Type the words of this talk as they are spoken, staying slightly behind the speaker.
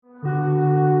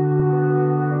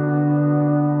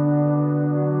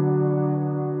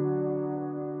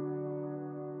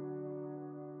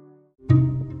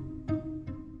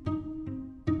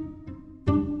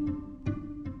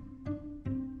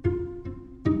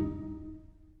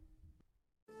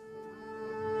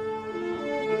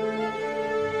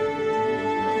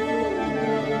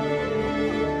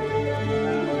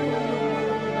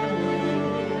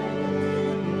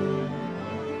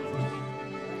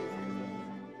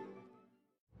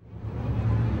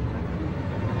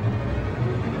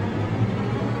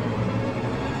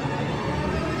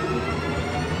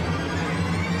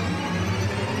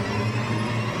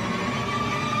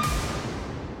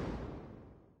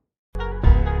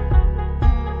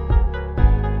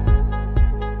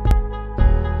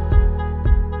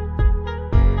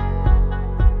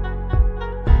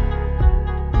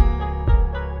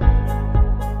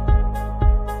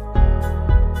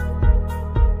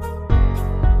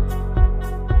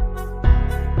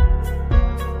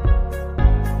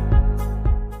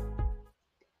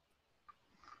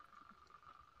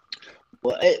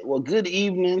Well, good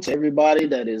evening to everybody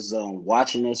that is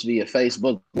watching us via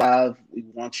Facebook Live. We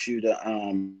want you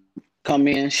to come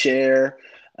in, share,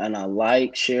 and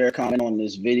like, share, comment on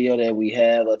this video that we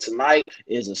have. Tonight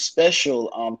is a special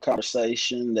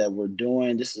conversation that we're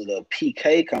doing. This is a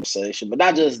PK conversation, but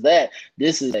not just that.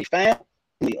 This is a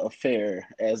family affair,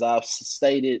 as I've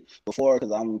stated before,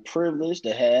 because I'm privileged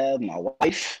to have my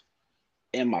wife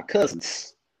and my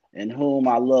cousins, in whom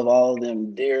I love all of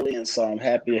them dearly. And so I'm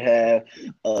happy to have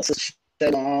Sister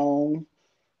Shayla on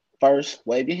first.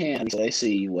 Wave your hand so they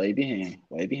see you. Wave your hand.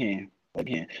 Wave your hand. Wave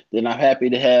your hand. Then I'm happy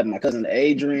to have my cousin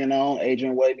Adrian on.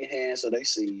 Adrian, wave your hand so they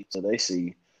see you. So they see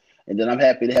you. And then I'm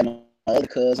happy to have my other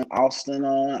cousin Austin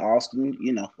on. Austin,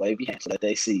 wave your hand so that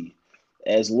they see you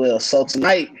as well. So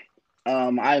tonight,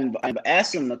 I've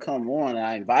asked him to come on.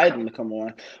 I invited him to come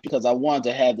on because I wanted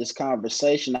to have this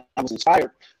conversation. I was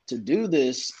inspired to do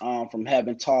this from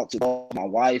having talked to both my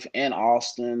wife and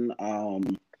Austin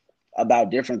about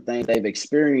different things they've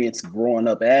experienced growing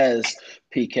up as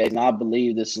PKs. And I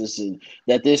believe this is an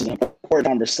important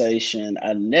conversation,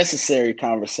 a necessary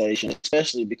conversation,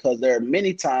 especially because there are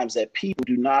many times that people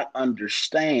do not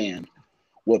understand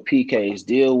what PKs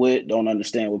deal with, don't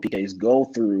understand what PKs go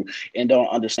through, and don't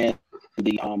understand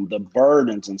the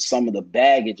burdens and some of the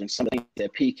baggage and some of the things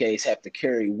that PKs have to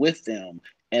carry with them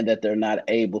and that they're not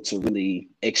able to really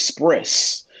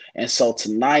express. And so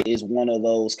tonight is one of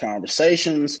those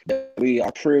conversations that we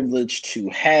are privileged to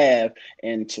have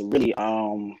and to really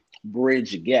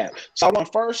bridge a gap. So I want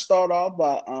to first start off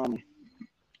by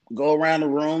go around the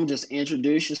room, just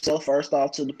introduce yourself first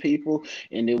off to the people,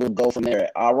 and then we'll go from there.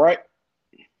 All right?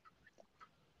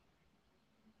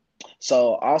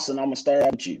 So Austin, I'm going to start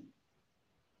out with you.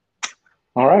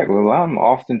 All right. Well, I'm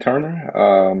Austin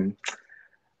Turner.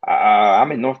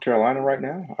 I'm in North Carolina right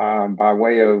now, by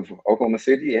way of Oklahoma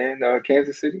City and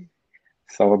Kansas City.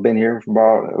 So I've been here for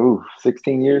about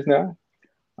 16 years now.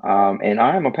 And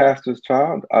I am a pastor's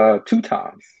child 2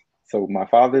 times. So my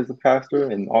father is a pastor,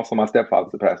 and also my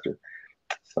stepfather's a pastor.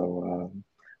 So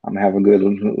I'm gonna have a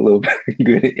little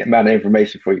good amount of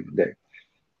information for you today.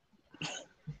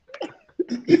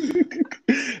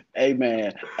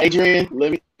 Amen. Adrian,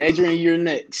 you're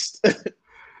next.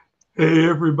 Hey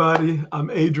everybody, I'm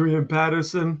Adrian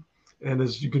Patterson, and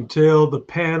as you can tell, the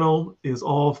panel is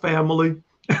all family.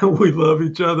 We love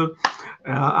each other.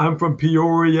 I'm from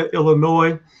Peoria,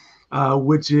 Illinois,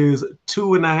 which is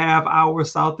 2.5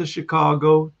 hours south of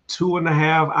Chicago,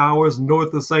 2.5 hours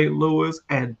north of St. Louis,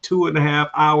 and 2.5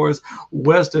 hours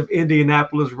west of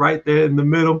Indianapolis, right there in the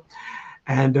middle.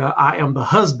 And I am the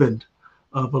husband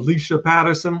of Alicia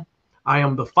Patterson. I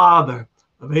am the father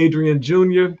of Adrian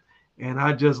Jr., and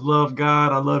I just love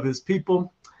God. I love his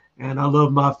people, and I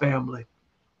love my family.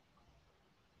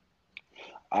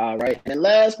 All right. And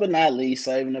last but not least,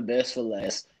 saving the best for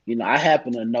last. I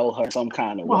happen to know her some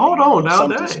kind of way. Hold on now,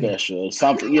 something dang. special,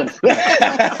 something,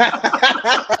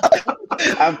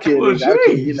 I'm kidding. Well,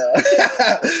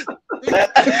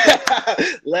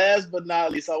 Last but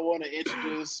not least, I want to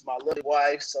introduce my little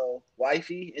wife. So,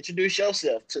 wifey, introduce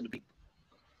yourself to the people.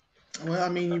 Well, I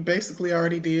mean, you basically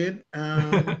already did.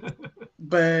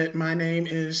 But my name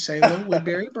is Shayla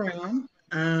Woodberry-Brown.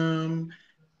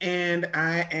 And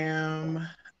I am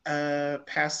a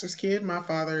pastor's kid. My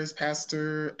father is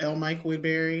Pastor L. Mike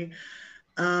Woodberry.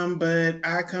 But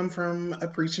I come from a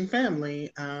preaching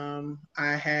family. I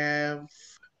have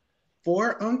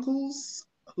 4 uncles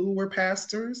who were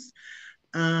pastors.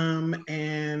 And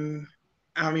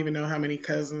I don't even know how many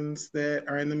cousins that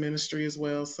are in the ministry as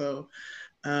well. So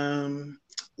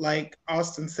like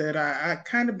Austin said, I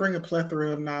kind of bring a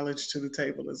plethora of knowledge to the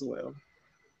table as well.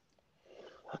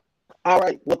 All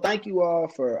right. Well, thank you all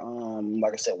for,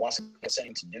 like I said, once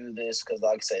again, to do this, because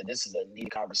like I said, this is a neat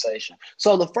conversation.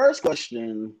 So the first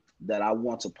question that I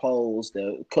want to pose,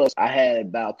 because I had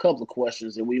about a couple of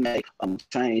questions and we may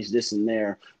change this and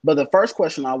there, but the first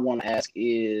question I want to ask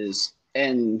is,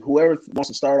 and whoever wants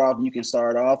to start off, you can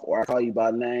start off, or I'll call you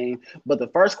by name. But the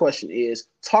first question is,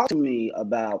 talk to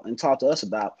us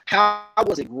about how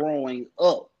was it growing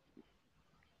up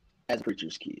as a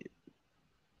preacher's kid?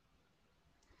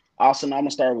 Austin, I'm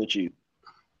gonna start with you.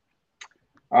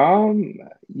 I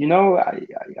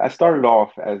started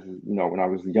off as, when I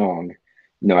was young,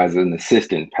 as an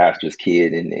assistant pastor's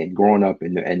kid, and growing up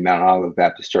in Mount Olive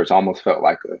Baptist Church, I almost felt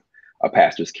like a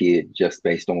pastor's kid just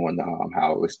based on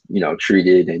how it was,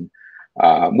 treated, and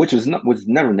which was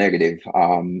never negative.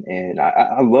 And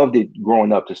I loved it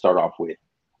growing up to start off with,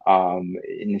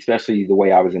 and especially the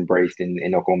way I was embraced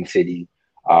in Oklahoma City.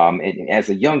 And as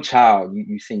a young child,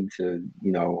 you seem to,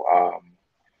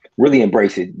 really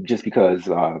embrace it just because,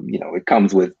 it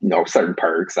comes with, certain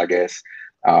perks, I guess.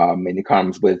 And it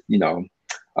comes with,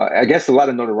 I guess a lot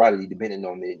of notoriety depending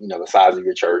on the size of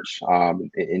your church,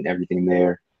 and everything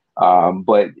there.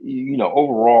 But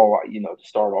overall, to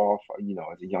start off,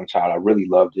 as a young child, I really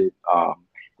loved it.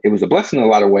 It was a blessing in a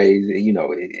lot of ways.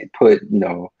 It put,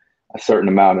 a certain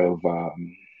amount of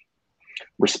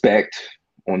respect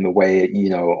on the way,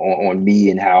 on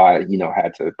me and how I,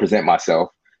 had to present myself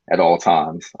at all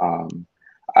times.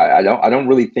 I don't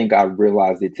really think I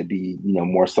realized it to be,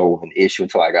 more so of an issue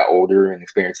until I got older and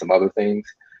experienced some other things.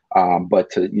 But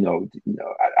to,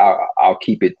 I'll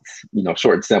keep it,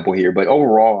 short and simple here. But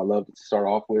overall, I loved it to start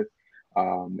off with.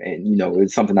 And,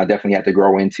 it's something I definitely had to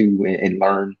grow into and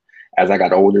learn as I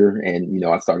got older. And,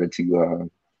 I started to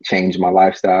change my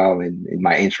lifestyle and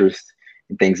my interests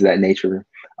and things of that nature.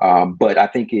 But I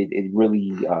think it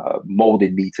really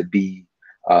molded me to be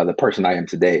the person I am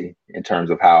today in terms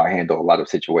of how I handle a lot of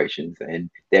situations and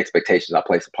the expectations I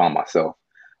place upon myself.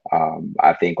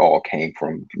 I think all came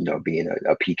from, being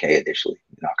a PK initially.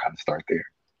 I'll kind of start there.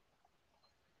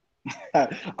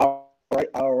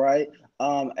 All right.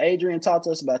 Adrian, talk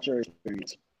to us about your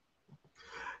experience.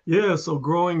 Yeah, so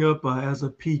growing up as a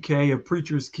PK, a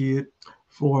preacher's kid,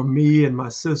 for me and my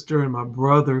sister and my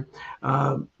brother,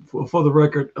 for the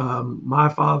record, my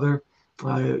father,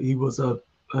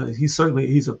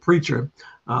 he's a preacher,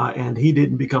 and he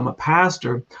didn't become a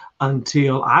pastor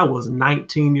until I was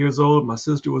 19 years old. My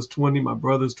sister was 20, my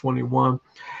brother's 21.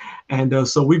 And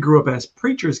so we grew up as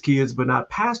preacher's kids, but not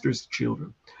pastor's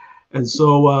children. And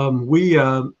so we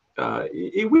had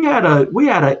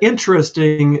an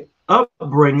interesting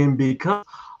upbringing because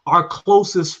our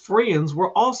closest friends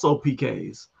were also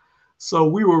PKs. So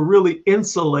we were really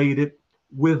insulated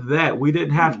with that. We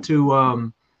didn't have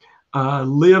to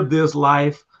live this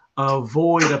life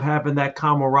void of having that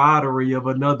camaraderie of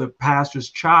another pastor's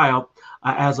child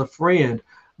as a friend.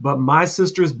 But my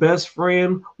sister's best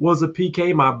friend was a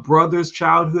PK. My brother's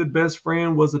childhood best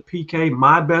friend was a PK.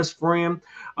 My best friend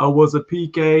was a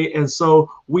PK. And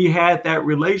so we had that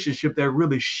relationship that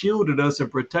really shielded us and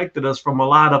protected us from a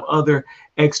lot of other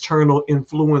external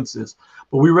influences.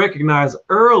 But we recognized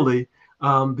early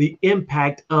the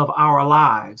impact of our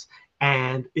lives.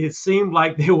 And it seemed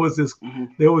like there was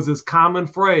this common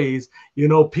phrase,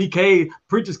 PK,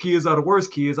 preacher's kids are the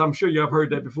worst kids. I'm sure you have heard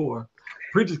that before.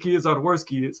 Preacher's kids are the worst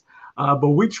kids. But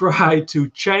we tried to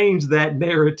change that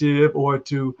narrative or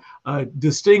to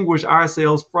distinguish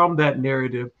ourselves from that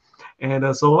narrative.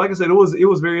 And so, like I said, it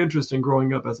was very interesting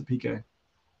growing up as a PK.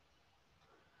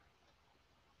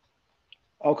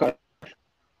 Okay.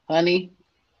 Honey,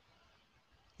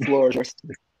 floor is yours.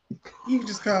 You can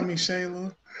just call me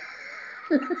Shayla.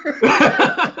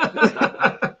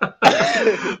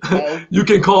 You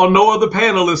can call no other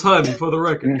panelist honey, for the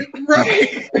record.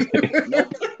 Right.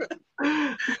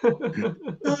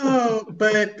 Oh,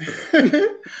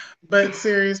 but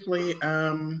seriously,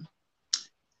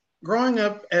 growing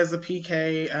up as a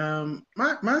PK,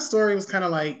 my story was kind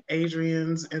of like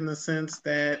Adrian's in the sense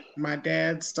that my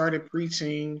dad started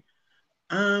preaching.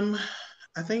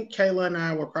 I think Kayla and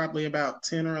I were probably about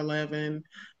 10 or 11.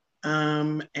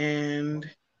 And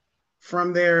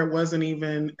from there, it wasn't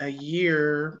even a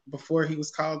year before he was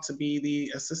called to be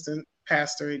the assistant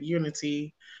pastor at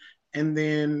Unity. And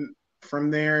then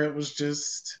from there, it was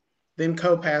just then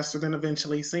co-pastor, then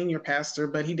eventually senior pastor.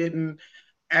 But he didn't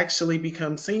actually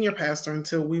become senior pastor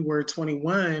until we were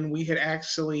 21. We had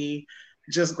actually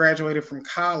just graduated from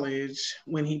college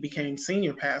when he became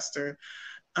senior pastor.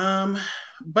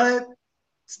 But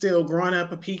still, growing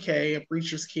up a PK, a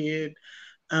preacher's kid,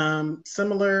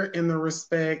 similar in the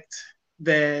respect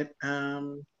that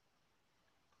I'm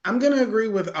going to agree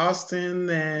with Austin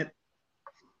that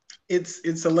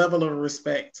it's a level of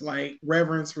respect, like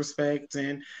reverence, respect,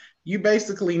 and you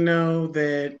basically know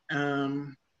that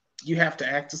you have to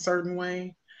act a certain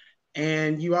way,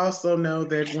 and you also know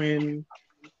that when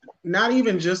not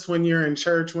even just when you're in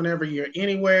church, whenever you're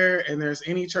anywhere and there's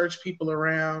any church people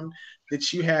around,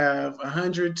 that you have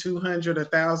 100, 200,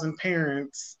 1,000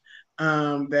 parents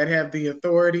that have the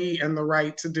authority and the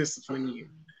right to discipline you.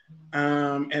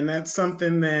 And that's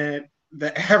something that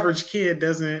the average kid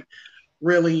doesn't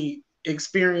really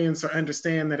experience or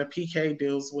understand that a PK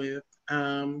deals with.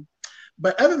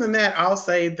 But other than that, I'll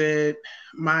say that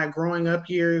my growing up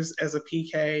years as a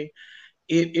PK,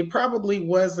 it probably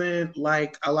wasn't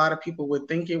like a lot of people would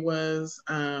think it was.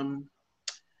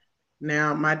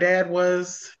 Now, my dad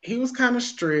he was kind of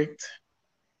strict,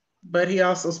 but he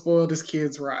also spoiled his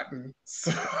kids rotten.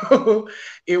 So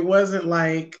it wasn't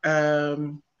like,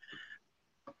 I'll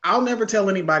never tell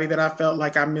anybody that I felt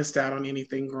like I missed out on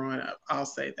anything growing up. I'll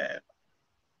say that.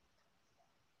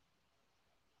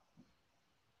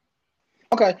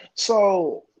 Okay,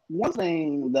 so one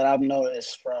thing that I've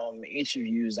noticed from each of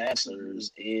you's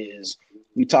answers is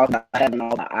you talk about having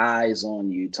all the eyes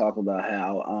on you. Talk about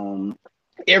how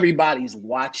everybody's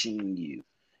watching you.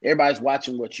 Everybody's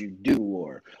watching what you do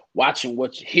or watching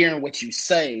hearing what you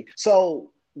say.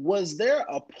 So, was there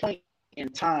a point in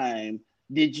time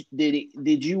did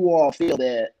you all feel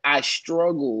that I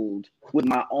struggled with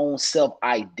my own self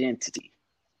identity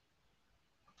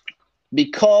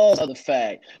because of the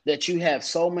fact that you have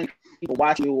so many people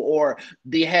watching you, or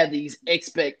they have these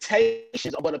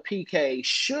expectations of what a PK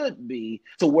should be,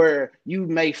 to where you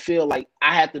may feel like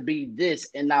I have to be this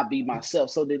and not be myself?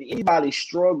 So did anybody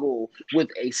struggle with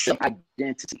a self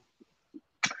identity?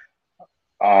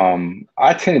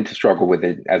 I tended to struggle with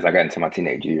it as I got into my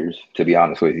teenage years, to be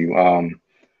honest with you.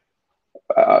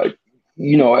 Uh,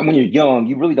 when you're young,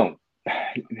 you really don't.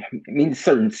 I mean,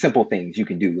 certain simple things you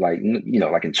can do, like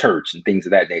like in church and things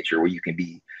of that nature, where you can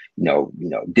be,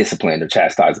 disciplined or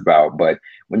chastised about. But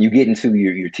when you get into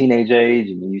your teenage age,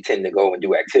 and you tend to go and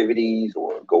do activities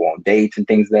or go on dates and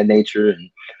things of that nature, and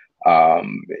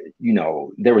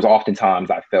there was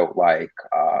oftentimes I felt like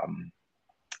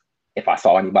if I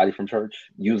saw anybody from church,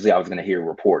 usually I was going to hear a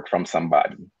report from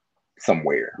somebody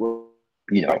somewhere,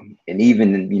 and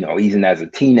even as a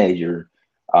teenager,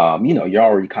 you're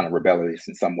already kind of rebellious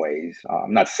in some ways.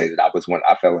 Not to say that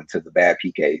I fell into the bad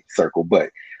PK circle, but,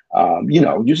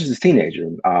 you're just a teenager.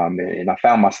 And I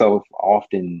found myself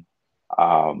often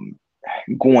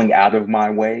going out of my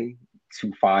way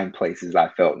to find places I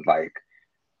felt like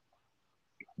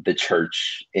the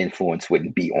church influence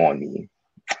wouldn't be on me.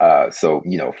 So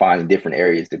finding different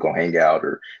areas to go hang out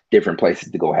or different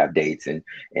places to go have dates, and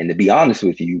to be honest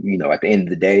with you, at the end of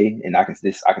the day, and I can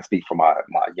speak for my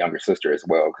younger sister as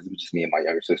well, because it was just me and my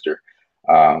younger sister,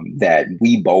 that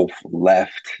we both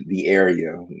left the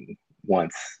area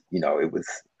once it was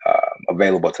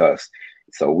available to us.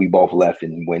 So we both left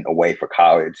and went away for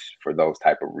college for those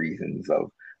type of reasons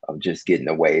of just getting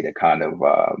away to kind of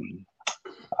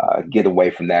get away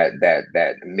from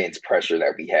that immense pressure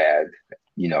that we had,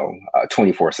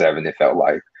 24/7, it felt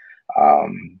like,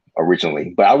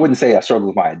 originally. But I wouldn't say I struggled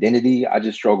with my identity. I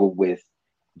just struggled with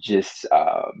just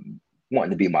wanting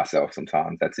to be myself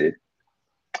sometimes. That's it.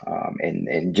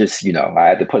 And just, I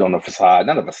had to put on a facade,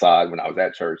 not a facade when I was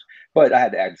at church, but I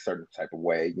had to act a certain type of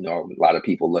way, a lot of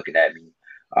people looking at me.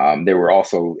 There were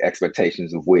also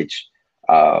expectations of which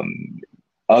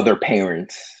other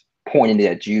parents pointed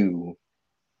at you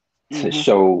to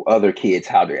show other kids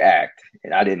how to act.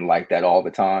 And I didn't like that all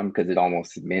the time, because it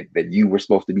almost meant that you were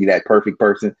supposed to be that perfect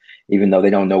person, even though they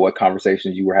don't know what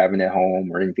conversations you were having at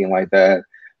home or anything like that.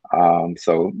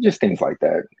 So just things like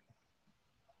that.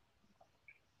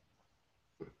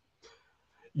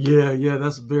 Yeah,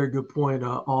 that's a very good point,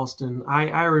 Austin.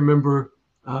 I remember,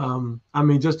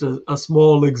 just a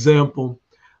small example,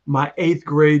 my 8th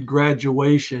grade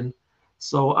graduation.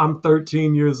 So I'm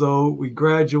 13 years old. We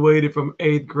graduated from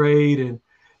 8th grade, and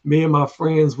me and my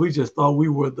friends, we just thought we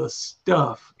were the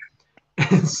stuff.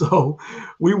 And so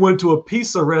we went to a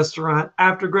pizza restaurant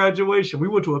after graduation. We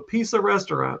went to a pizza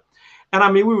restaurant.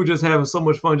 And we were just having so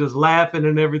much fun, just laughing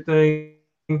and everything.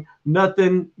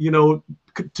 Nothing,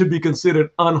 to be considered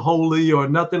unholy, or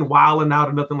nothing wilding out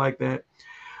or nothing like that.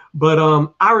 But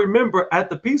I remember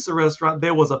at the pizza restaurant,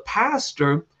 there was a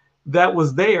pastor that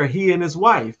was there, he and his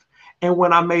wife. And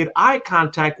when I made eye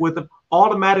contact with him,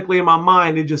 automatically in my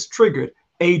mind, it just triggered,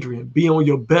 Adrian, be on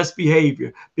your best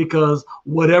behavior, because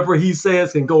whatever he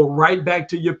says can go right back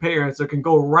to your parents or can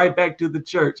go right back to the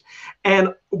church.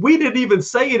 And we didn't even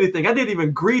say anything. I didn't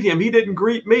even greet him. He didn't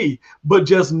greet me. But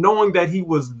just knowing that he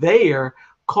was there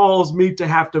caused me to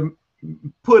have to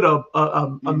put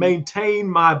maintain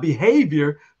my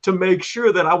behavior to make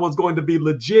sure that I was going to be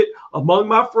legit among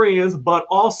my friends, but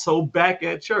also back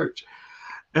at church.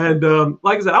 And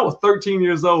like I said, I was 13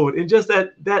 years old, and just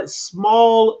that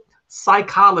small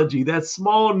psychology, that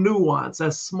small nuance,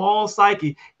 that small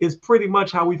psyche is pretty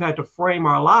much how we've had to frame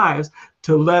our lives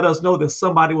to let us know that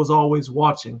somebody was always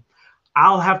watching.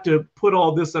 I'll have to put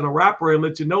all this in a wrapper and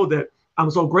let you know that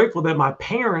I'm so grateful that my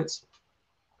parents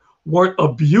weren't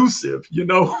abusive.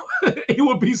 It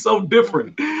would be so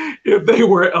different if they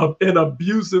were an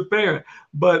abusive parent,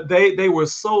 but they were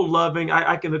so loving.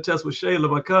 I can attest with Shayla,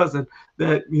 my cousin,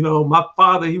 that my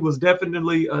father, he was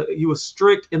definitely he was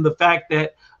strict in the fact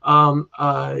that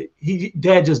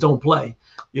dad just don't play.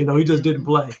 He just didn't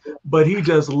play, but he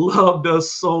just loved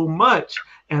us so much.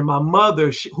 And my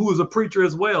mother, who was a preacher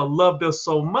as well, loved us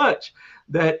so much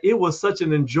that it was such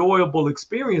an enjoyable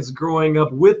experience growing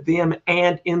up with them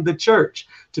and in the church,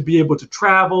 to be able to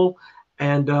travel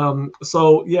And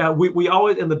so, yeah, we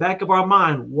always, in the back of our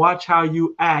mind, watch how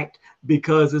you act,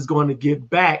 because it's going to get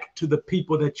back to the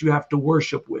people that you have to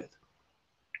worship with.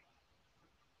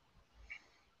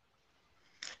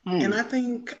 And I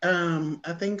think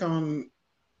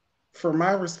for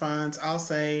my response, I'll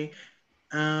say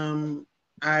I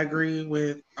agree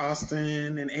with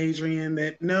Austin and Adrian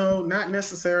that no, not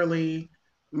necessarily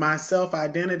my self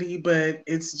identity, but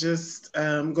it's just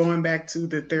going back to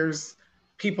that there's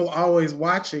people always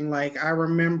watching. Like I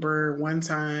remember one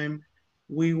time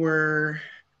we were,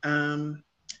 I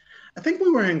think we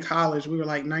were in college, we were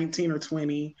like 19 or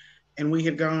 20, and we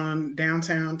had gone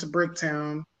downtown to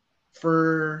Bricktown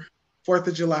for Fourth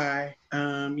of July.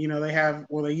 They have,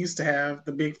 well, they used to have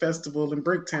the big festival in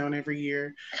Bricktown every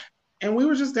year, and we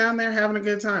were just down there having a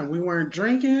good time. We weren't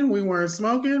drinking, we weren't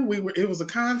smoking. It was a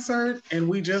concert, and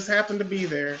we just happened to be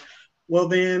there. Well,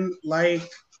 then, like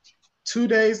 2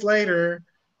 days later,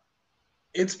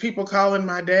 it's people calling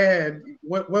my dad.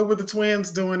 What were the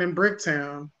twins doing in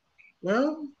Bricktown?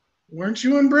 Well, weren't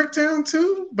you in Bricktown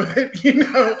too? But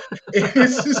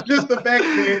it's just the fact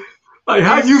that like,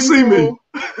 how you see me?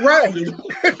 Right.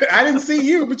 I didn't see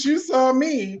you, but you saw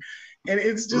me. And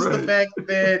it's just right. the fact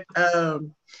that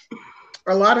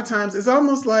a lot of times it's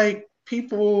almost like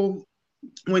people,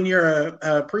 when you're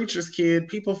a preacher's kid,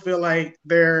 people feel like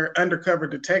they're undercover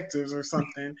detectives or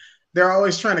something. They're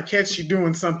always trying to catch you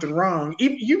doing something wrong.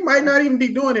 You might not even be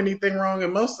doing anything wrong,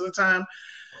 and most of the time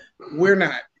we're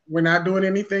not doing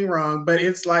anything wrong, but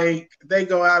it's like they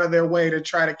go out of their way to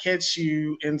try to catch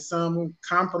you in some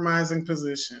compromising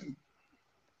position.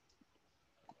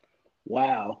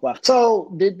 Wow.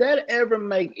 So did that ever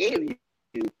make any of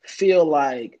you feel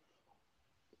like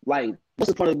what's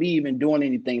the point of me even doing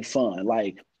anything fun?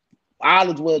 Like,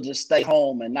 I'll as well just stay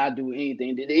home and not do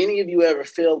anything. Did any of you ever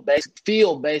feel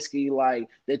basically like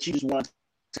that you just want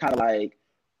to kind of like,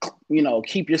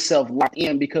 keep yourself locked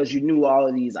in because you knew all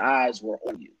of these eyes were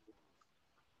on you?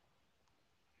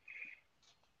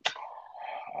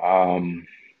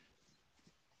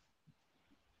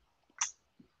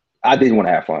 I did want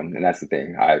to have fun, and that's the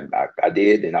thing. I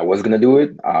did, and I was gonna do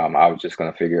it. I was just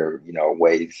gonna figure,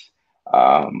 ways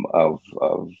of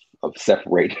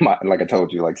separating like I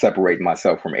told you, like separating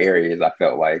myself from areas I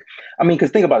felt like. I mean, because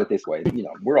think about it this way,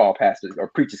 we're all pastors or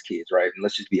preachers' kids, right? And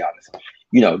let's just be honest.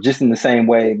 Just in the same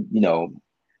way,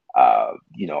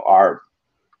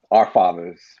 our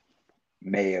fathers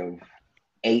may have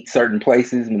ate certain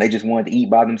places when they just wanted to eat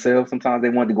by themselves. Sometimes they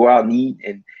wanted to go out and eat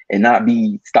and not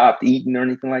be stopped eating or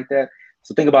anything like that.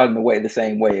 So think about it in the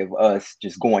same way of us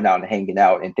just going out and hanging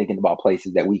out and thinking about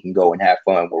places that we can go and have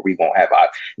fun where we won't have.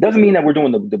 It doesn't mean that we're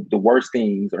doing the worst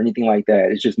things or anything like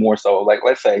that. It's just more so like,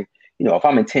 let's say, if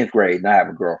I'm in 10th grade and I have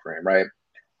a girlfriend, right?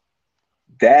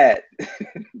 That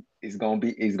is going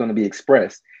to be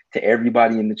expressed to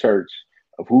everybody in the church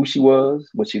of who she was,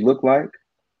 what she looked like,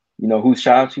 whose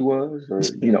child she was, or,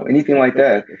 anything like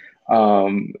that.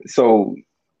 So,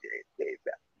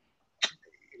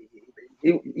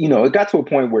 it got to a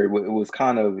point where it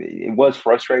was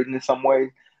frustrating in some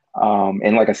way.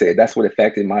 And like I said, that's what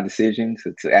affected my decision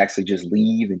to actually just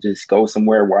leave and just go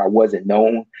somewhere where I wasn't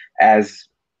known as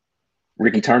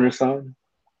Ricky Turner's son,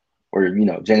 or,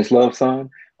 James Love's son,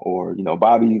 or,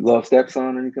 Bobby Love's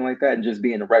stepson, or anything like that, and just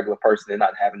being a regular person and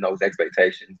not having those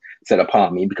expectations set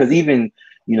upon me. Because even,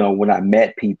 when I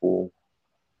met people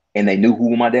and they knew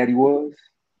who my daddy was,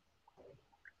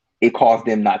 it caused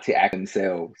them not to act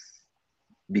themselves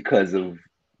because of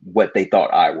what they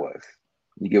thought I was.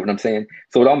 You get what I'm saying?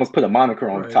 So it almost put a moniker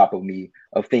on top of me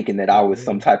of thinking that I was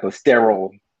some type of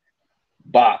sterile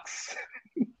box,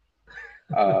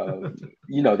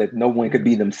 that no one could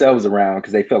be themselves around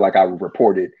because they felt like I would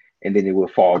report it and then it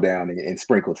would fall down and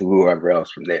sprinkle to whoever else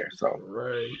from there. So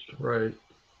right.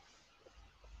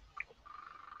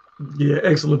 Yeah,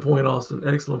 excellent point, Austin.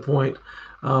 Excellent point.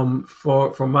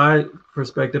 From my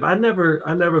perspective, I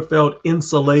never felt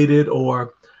insulated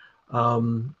or I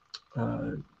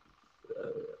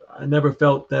never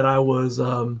felt that I was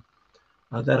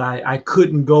that I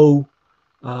couldn't go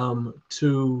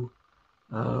to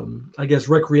I guess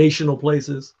recreational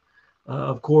places.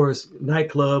 Of course,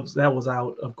 nightclubs, that was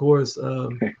out. Of course,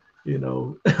 that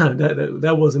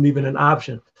wasn't even an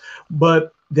option.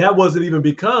 But that wasn't even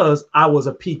because I was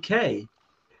a PK.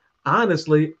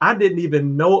 Honestly, I didn't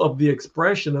even know of the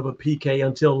expression of a PK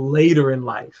until later in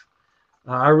life.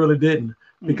 I really didn't,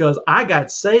 because I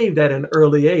got saved at an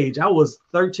early age. I was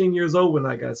 13 years old when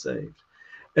I got saved.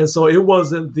 And so it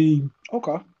wasn't the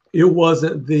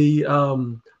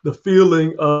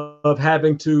feeling of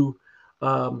having to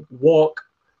walk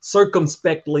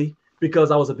circumspectly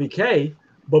because I was a PK,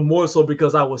 but more so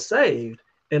because I was saved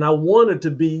and I wanted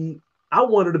to be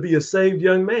a saved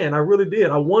young man. I really did.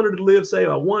 I wanted to live saved.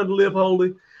 I wanted to live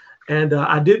holy. And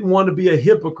I didn't want to be a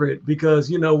hypocrite because,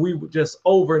 we just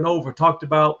over and over talked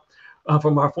about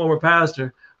from our former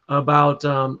pastor about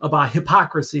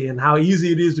hypocrisy and how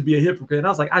easy it is to be a hypocrite. And I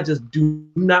was like, I just do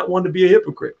not want to be a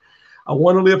hypocrite. I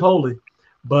want to live holy,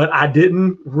 but I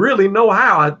didn't really know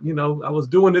how. I was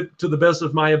doing it to the best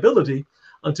of my ability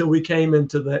until we came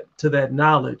into that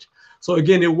knowledge. So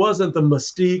again, it wasn't the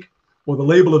mystique or the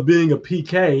label of being a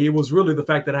PK. It was really the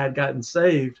fact that I had gotten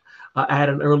saved at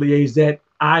an early age, that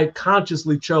I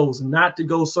consciously chose not to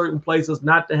go certain places,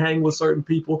 not to hang with certain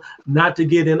people, not to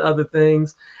get in other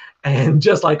things. And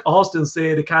just like Austin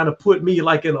said, it kind of put me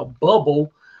like in a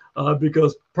bubble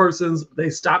because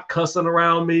they stopped cussing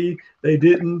around me. They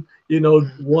didn't,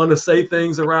 want to say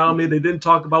things around me. They didn't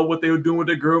talk about what they were doing with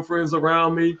their girlfriends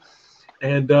around me.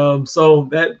 And so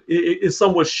that it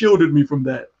somewhat shielded me from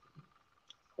that.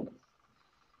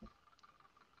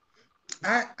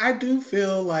 I do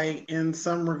feel like in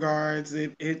some regards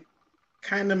it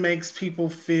kind of makes people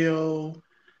feel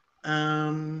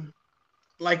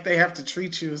like they have to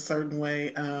treat you a certain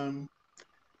way.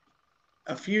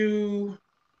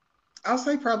 I'll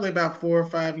say probably about 4 or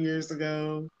 5 years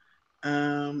ago,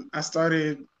 I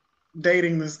started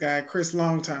dating this guy, Chris,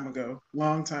 long time ago,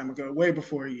 way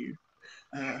before you.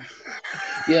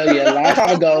 Yeah, long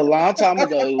time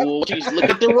ago. Well, just look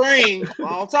at the ring,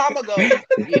 long time ago.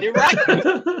 Get it right.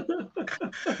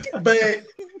 But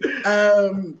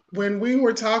when we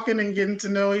were talking and getting to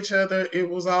know each other, it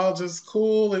was all just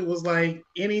cool. It was like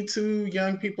any two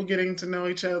young people getting to know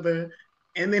each other.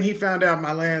 And then he found out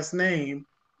my last name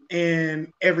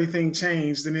and everything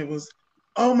changed. And it was,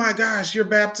 oh my gosh, you're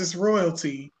Baptist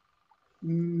royalty.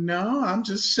 No, I'm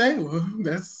just Shayla.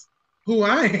 That's who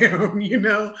I am,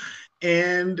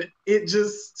 And it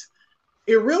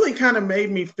really kind of made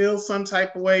me feel some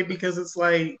type of way because it's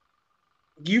like,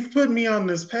 you've put me on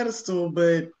this pedestal,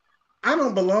 but I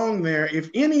don't belong there.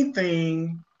 If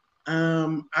anything,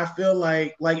 I feel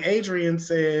like Adrian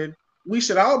said, we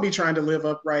should all be trying to live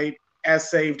upright as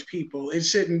saved people. It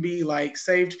shouldn't be like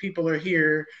saved people are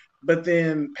here, but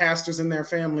then pastors and their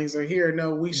families are here.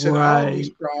 No, we should all be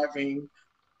striving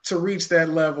to reach that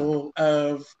level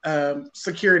of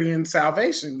security and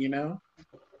salvation,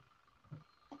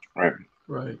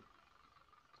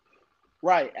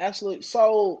 Right, absolutely.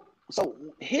 So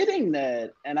hitting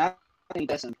that, and I think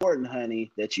that's important,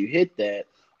 honey, that you hit that.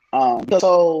 And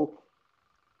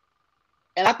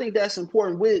I think that's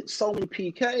important with so many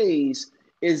PKs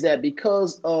is that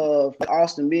because of, like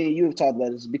Austin, me and you have talked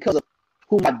about this, because of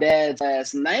who my dad's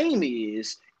last name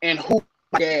is and who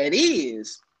my dad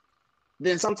is,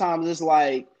 then sometimes it's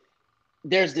like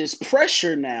there's this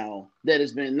pressure now that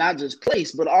has been not just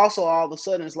placed, but also all of a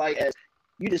sudden it's like, as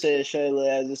you just said, Shayla,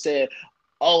 as it said,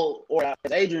 or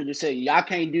as Adrian just said, y'all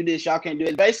can't do this, y'all can't do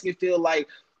it. Basically feel like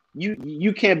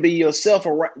you can't be yourself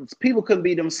around. People couldn't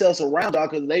be themselves around y'all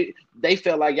because they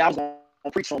felt like y'all was going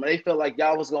to preach on them. They felt like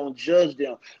y'all was going to judge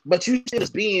them. But you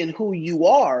just being who you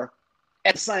are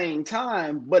at the same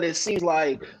time. But it seems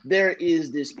like there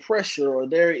is this pressure or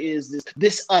there is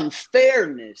this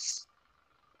unfairness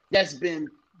that's been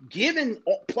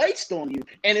placed on you.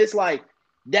 And it's like,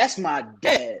 that's my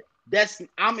dad.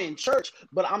 I'm in church,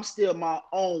 but I'm still my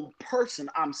own person.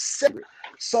 I'm separate.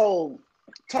 So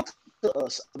talk to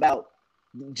us about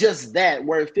just that,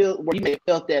 where you may have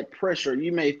felt that pressure.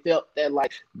 You may have felt that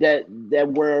like that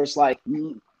where it's like,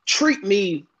 treat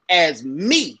me as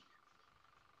me,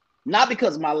 not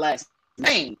because of my last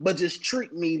name, but just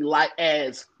treat me like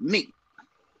as me.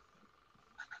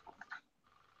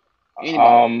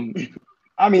 Anybody?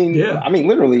 I mean,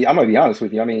 literally, I'm gonna be honest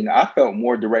with you. I mean, I felt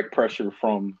more direct pressure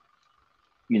from,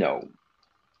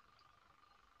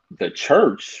 the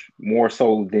church more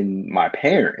so than my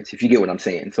parents, if you get what I'm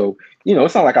saying. So,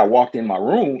 it's not like I walked in my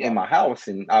room in my house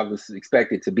and I was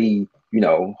expected to be,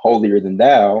 holier than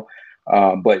thou.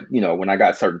 But, when I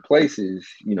got certain places,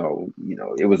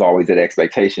 it was always that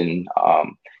expectation,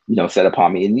 set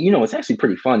upon me. And, it's actually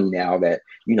pretty funny now that,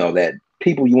 that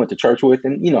people you went to church with,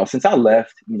 and, since I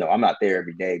left, I'm not there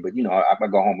every day, but, I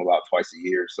go home about twice a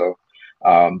year. So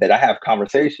that I have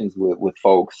conversations with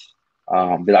folks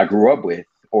that I grew up with,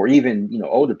 or even,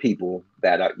 older people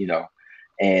that,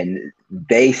 and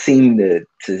they seem to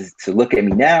look at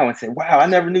me now and say, wow, I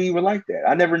never knew you were like that.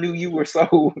 I never knew you were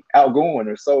so outgoing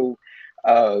or so,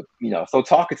 so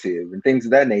talkative and things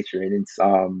of that nature. And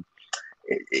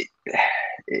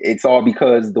it's all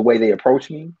because the way they approach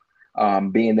me,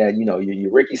 being that,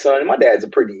 you're Ricky's son, and my dad's a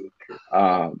pretty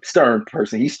stern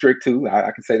person. He's strict too.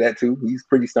 I can say that too. He's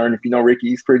pretty stern. If you know Ricky,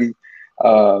 he's pretty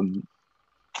Um,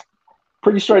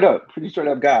 pretty straight up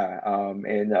guy.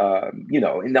 And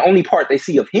the only part they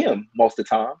see of him most of the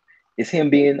time is him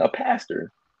being a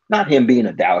pastor, not him being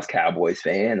a Dallas Cowboys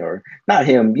fan, or not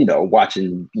him,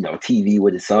 watching, TV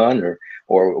with his son,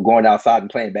 or going outside and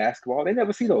playing basketball. They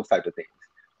never see those type of things.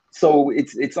 So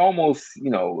it's almost,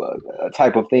 a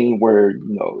type of thing where,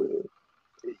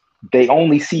 they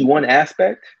only see one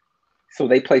aspect. So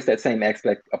they place that same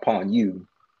aspect upon you,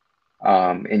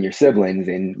 and your siblings.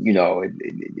 And,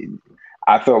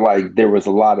 I felt like there was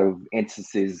a lot of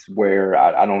instances where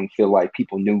I don't feel like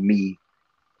people knew me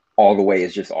all the way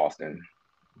as just Austin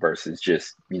versus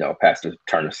just, Pastor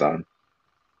Turner's son.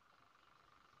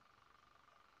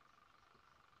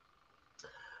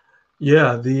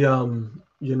 Yeah,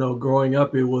 growing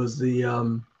up, it was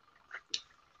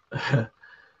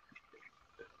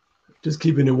just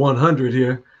keeping it 100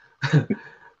 here.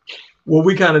 What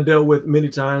we kind of dealt with many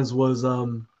times was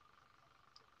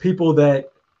people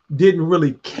that didn't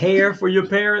really care for your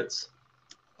parents.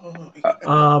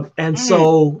 And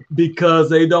so because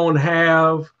they don't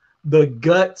have the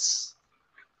guts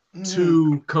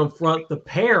to confront the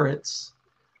parents,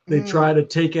 they try to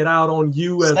take it out on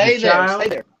you as a child. Stay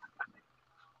there.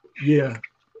 Yeah.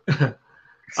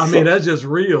 I mean, that's just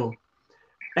real.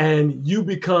 And you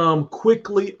become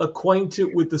quickly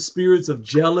acquainted with the spirits of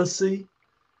jealousy.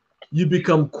 You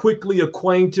become quickly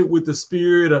acquainted with the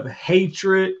spirit of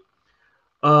hatred,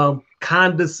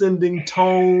 condescending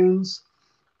tones.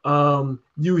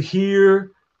 You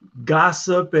hear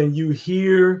gossip and you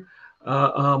hear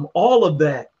all of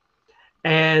that.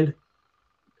 And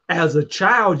as a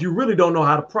child, you really don't know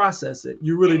how to process it.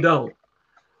 You really don't.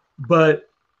 But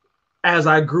as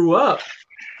I grew up,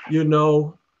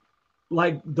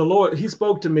 like the Lord, he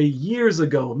spoke to me years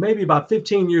ago, maybe about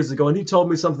 15 years ago, and he told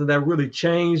me something that really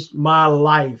changed my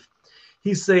life.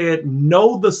 He said,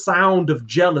 know the sound of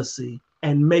jealousy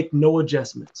and make no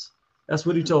adjustments. That's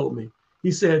what he told me.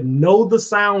 He said, know the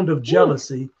sound of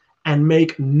jealousy and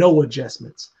make no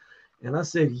adjustments. And I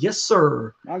said, yes,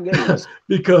 sir. My goodness.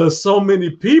 Because so many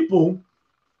people,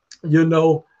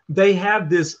 they have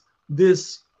this,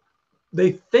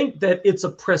 they think that it's a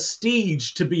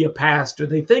prestige to be a pastor.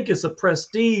 They think it's a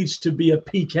prestige to be a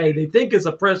PK. They think it's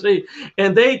a prestige,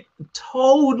 and they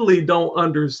totally don't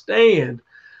understand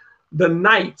the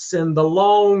nights and the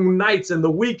long nights and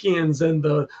the weekends and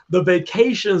the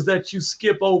vacations that you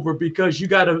skip over because you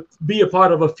got to be a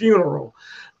part of a funeral.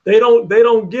 They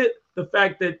don't get the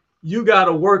fact that you got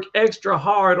to work extra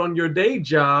hard on your day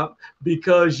job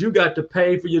because you got to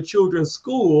pay for your children's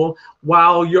school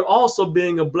while you're also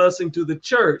being a blessing to the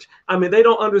church. I mean, they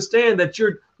don't understand that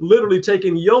you're literally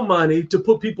taking your money to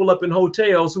put people up in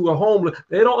hotels who are homeless.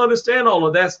 They don't understand all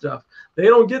of that stuff. They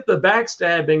don't get the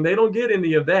backstabbing. They don't get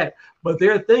any of that. But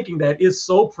they're thinking that it's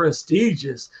so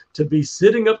prestigious to be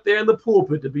sitting up there in the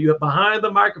pulpit, to be behind the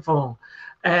microphone.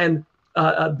 And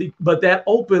but that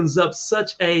opens up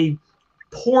such a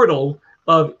portal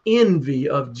of envy,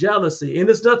 of jealousy, and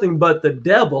it's nothing but the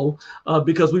devil,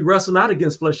 because we wrestle not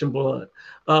against flesh and blood,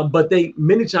 but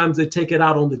many times they take it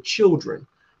out on the children.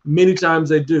 Many times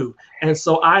they do. And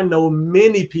so I know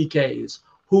many PKs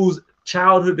whose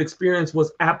childhood experience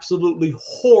was absolutely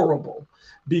horrible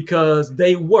because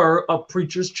they were a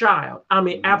preacher's child. I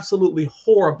mean, absolutely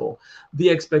horrible. The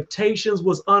expectations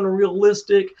was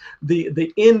unrealistic.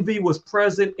 The envy was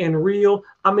present and real.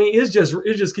 I mean, it's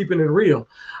just keeping it real.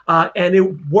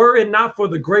 And were it not for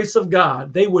the grace of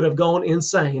God, they would have gone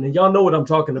insane. And y'all know what I'm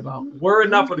talking about. Were it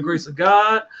not for the grace of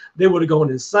God, they would have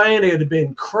gone insane. They would have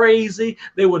been crazy.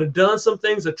 They would have done some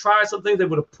things or tried some things. They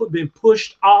would have been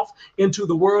pushed off into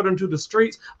the world, into the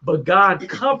streets. But God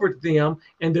covered them,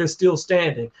 and they're still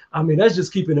standing. I mean, that's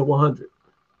just keeping it 100.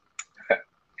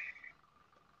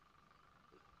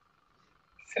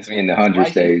 Since we in the 100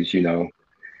 stage,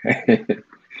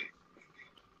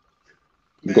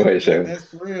 Go ahead, Shayla.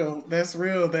 That's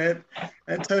real. That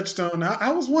touched on.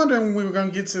 I was wondering when we were going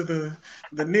to get to the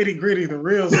nitty gritty, the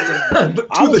real stuff.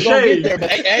 I was going to get there,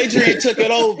 but Adrian took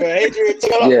it over.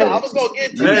 Yeah. I was going to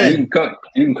get to that.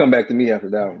 You can come back to me after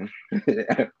that one.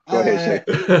 Go ahead,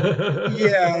 Shayla.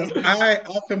 Yeah, I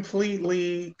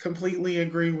completely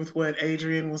agree with what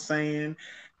Adrian was saying.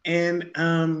 And,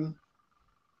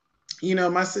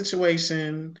 my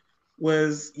situation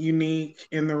was unique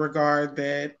in the regard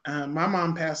that my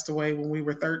mom passed away when we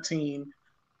were 13.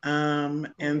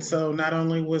 And so not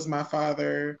only was my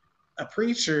father a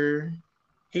preacher,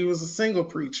 he was a single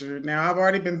preacher. Now, I've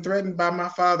already been threatened by my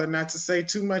father not to say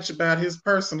too much about his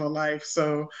personal life,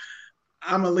 so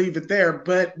I'm going to leave it there.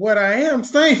 But what I am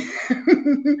saying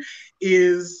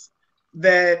is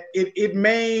that it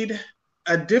made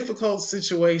a difficult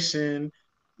situation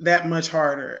that much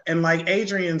harder. And like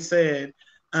Adrian said,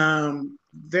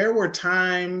 there were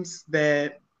times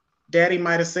that Daddy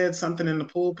might have said something in the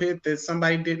pulpit that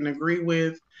somebody didn't agree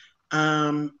with,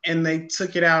 and they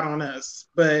took it out on us.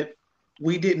 But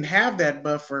we didn't have that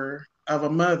buffer of a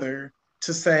mother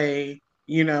to say,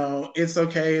 it's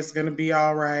okay, it's going to be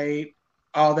all right,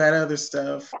 all that other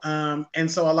stuff.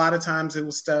 And so a lot of times it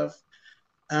was stuff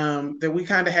that we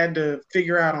kind of had to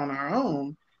figure out on our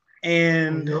own.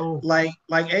 And like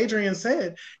Adrian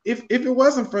said, if it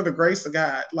wasn't for the grace of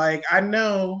God, like I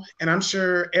know, and I'm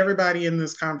sure everybody in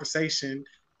this conversation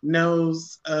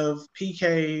knows of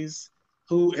PKs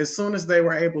who, as soon as they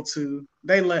were able to,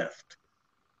 they left.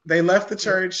 They left the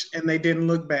church and they didn't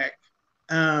look back.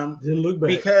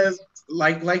 Because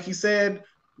like you said,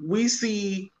 we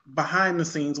see behind the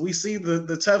scenes, we see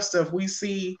the tough stuff, we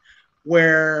see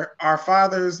where our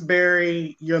fathers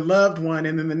bury your loved one,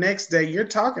 and then the next day you're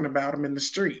talking about them in the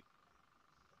street.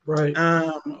 Right.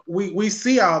 We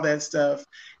see all that stuff,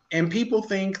 and people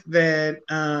think that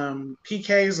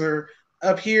PKs are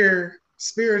up here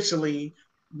spiritually,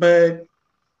 but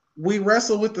we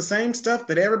wrestle with the same stuff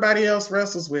that everybody else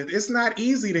wrestles with. It's not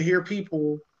easy to hear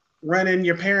people running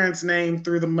your parents' name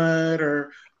through the mud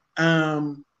or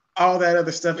all that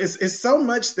other stuff. It's so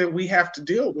much that we have to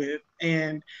deal with,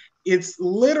 and it's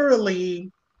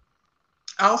literally,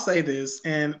 I'll say this,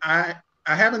 and I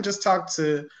haven't just talked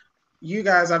to you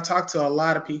guys, I've talked to a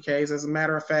lot of PKs. As a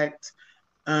matter of fact,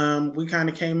 we kind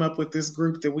of came up with this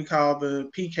group that we call the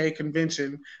PK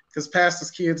convention, because pastors'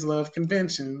 kids love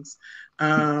conventions.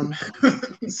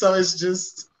 So it's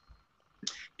just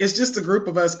a group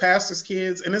of us pastors'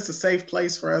 kids, and it's a safe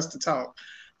place for us to talk.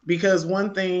 Because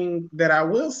one thing that I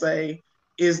will say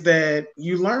is that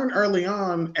you learn early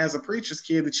on as a preacher's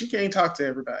kid that you can't talk to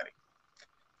everybody.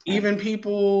 Even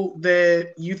people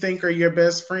that you think are your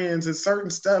best friends, it's certain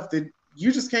stuff that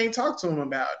you just can't talk to them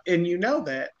about, and you know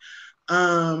that.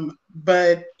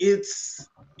 But it's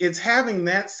having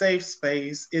that safe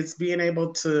space. It's being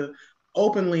able to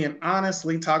openly and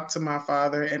honestly talk to my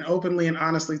Father, and openly and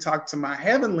honestly talk to my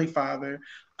Heavenly Father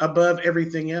above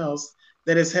everything else,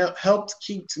 that has helped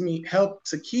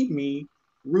to keep me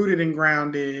rooted and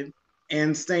grounded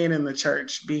and staying in the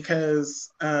church,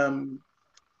 because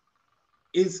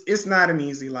it's not an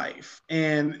easy life.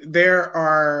 And there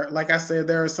are, like I said,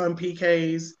 there are some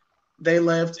PKs, they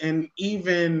left, and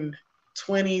even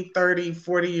 20, 30,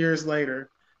 40 years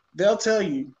later, they'll tell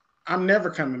you, I'm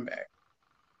never coming back.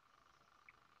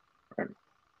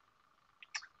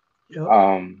 Yep.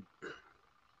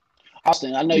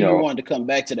 Austin, I know you wanted to come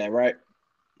back to that, right?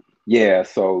 Yeah.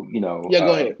 So, go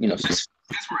ahead. Since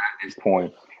we're at this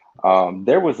point,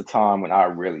 there was a time when I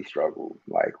really struggled,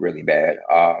 like really bad.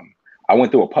 I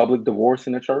went through a public divorce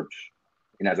in the church,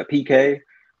 and as a PK,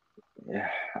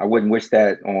 I wouldn't wish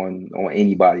that on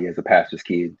anybody as a pastor's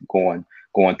kid going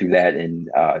through that, and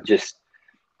just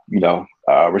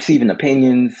receiving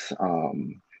opinions,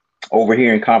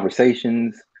 overhearing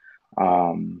conversations,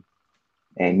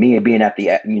 and me being at the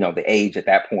age at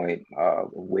that point,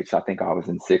 which I think I was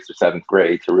in 6th or 7th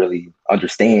grade, to really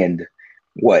understand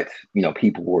what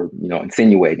people were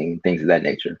insinuating, things of that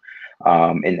nature.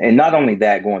 And not only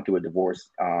that, going through a divorce,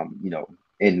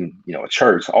 in a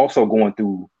church, also going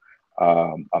through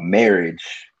a marriage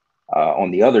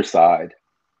on the other side,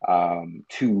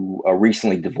 to a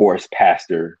recently divorced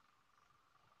pastor,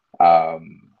 through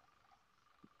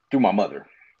my mother.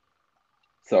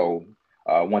 So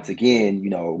once again,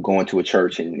 going to a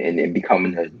church and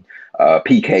becoming a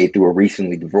PK through a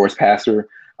recently divorced pastor,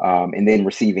 and then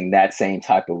receiving that same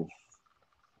type of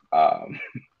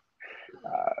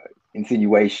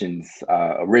insinuations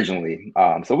originally.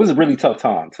 So it was a really tough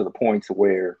time, to the point to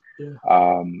where,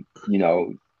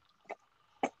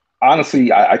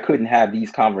 honestly, I couldn't have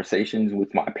these conversations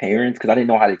with my parents because I didn't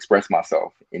know how to express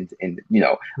myself. And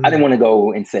I didn't want to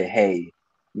go and say, hey,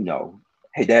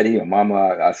 hey, daddy or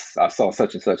mama, I saw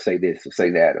such and such say this or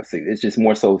say that, or say, it's just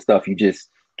more so stuff you just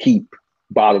keep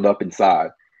bottled up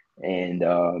inside. And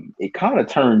it kind of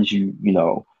turns you,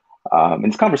 and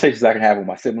it's conversations I can have with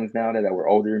my siblings now that we're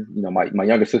older. My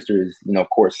younger sister is, of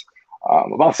course,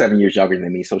 about 7 years younger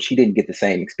than me. So she didn't get the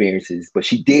same experiences, but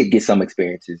she did get some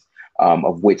experiences,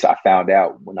 of which I found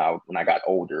out when I got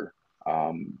older.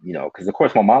 Because of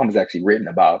course my mom has actually written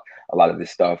about a lot of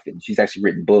this stuff, and she's actually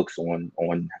written books on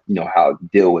how to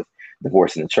deal with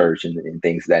divorce in the church and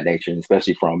things of that nature, and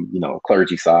especially from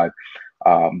clergy side.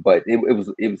 But it was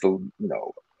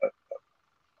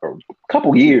a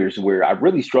couple years where I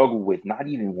really struggled with not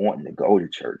even wanting to go to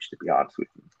church, to be honest with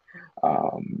you.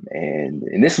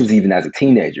 And this was even as a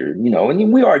teenager,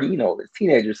 and we already, as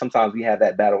teenagers, sometimes we have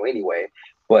that battle anyway,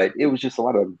 but it was just a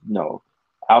lot of,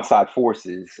 outside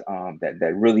forces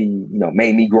that really,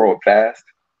 made me grow up fast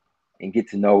and get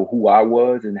to know who I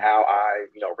was and how I,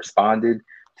 responded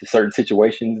to certain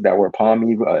situations that were upon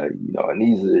me.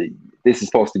 And this is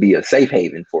supposed to be a safe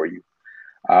haven for you.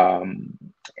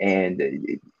 And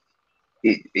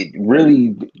it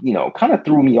really, kind of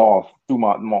threw me off, threw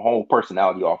my whole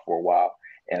personality off for a while,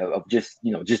 of just,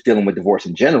 just dealing with divorce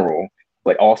in general,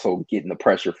 but also getting the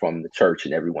pressure from the church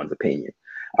and everyone's opinion.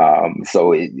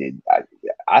 So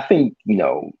I think,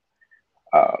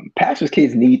 pastors'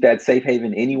 kids need that safe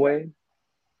haven anyway.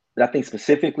 But I think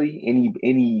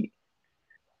specifically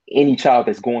any child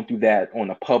that's going through that on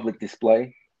a public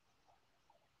display,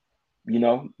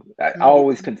 I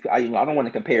always, I don't want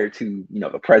to compare it to,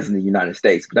 the president of the United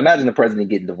States, but imagine the president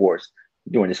getting divorced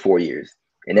during his 4 years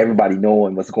and everybody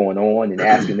knowing what's going on and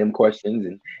asking them questions.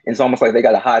 And it's almost like they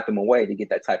got to hide them away to get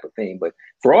that type of thing. But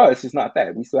for us, it's not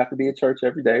that. We still have to be at church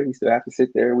every day. We still have to sit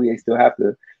there. We still have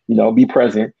to, be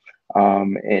present.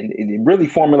 And it really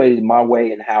formulated my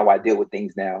way and how I deal with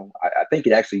things now. I think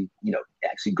it actually,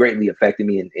 actually greatly affected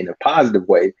me in a positive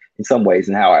way in some ways,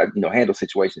 and how I, handle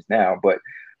situations now. But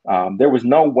there was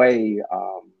no way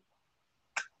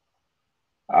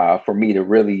for me to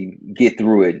really get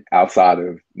through it outside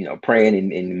of,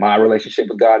 praying in my relationship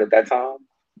with God at that time,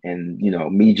 and,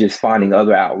 me just finding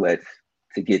other outlets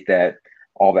to get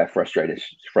all that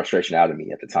frustration out of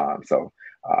me at the time. So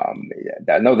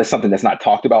I know that's something that's not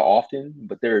talked about often,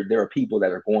 but there are people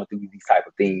that are going through these type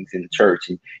of things in the church,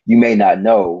 and you may not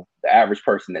know. The average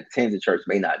person that attends the church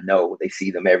may not know. They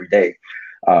see them every day.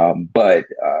 But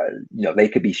they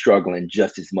could be struggling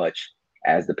just as much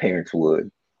as the parents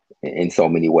would in so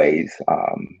many ways,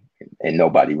 and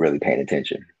nobody really paying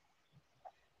attention.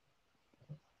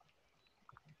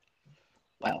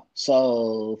 Wow.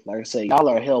 So, like I say, y'all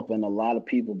are helping a lot of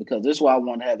people, because this is why I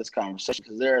want to have this conversation,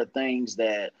 because there are things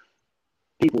that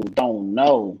people don't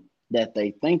know that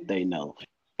they think they know.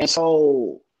 And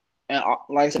so, and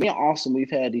like I said, me and Austin, we've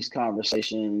had these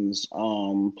conversations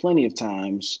plenty of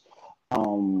times.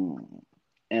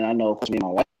 And I know, of course, me and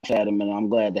my wife had them, and I'm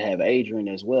glad to have Adrian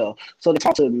as well. So they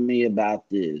talk to me about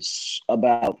this,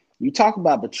 you talk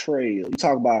about betrayal, you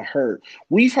talk about hurt.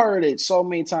 We've heard it so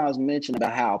many times mentioned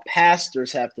about how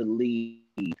pastors have to lead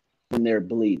when they're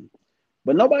bleeding.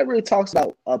 But nobody really talks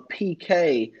about a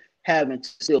PK having to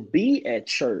still be at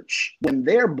church when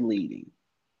they're bleeding.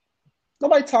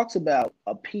 Nobody talks about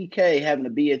a PK having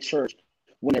to be at church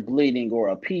when they're bleeding, or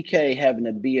a PK having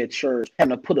to be at church,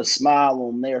 having to put a smile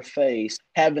on their face,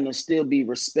 having to still be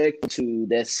respectful to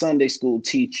that Sunday school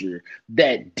teacher,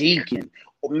 that deacon.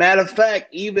 Matter of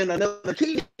fact, even another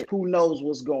kid who knows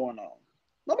what's going on.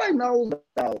 Nobody knows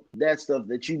about that stuff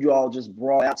that you all just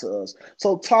brought out to us.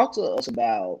 So talk to us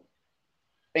about,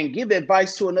 and give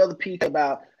advice to another PK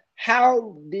about,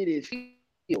 how did it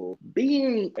feel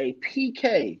being a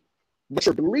PK, but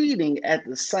you're bleeding at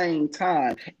the same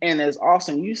time. And as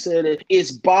Austin, you said,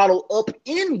 it's bottled up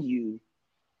in you,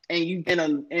 and you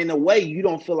in a way you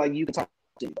don't feel like you can talk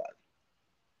to anybody.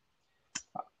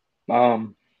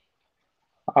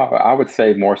 I would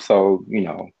say more so,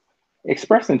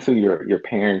 expressing to your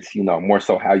parents, more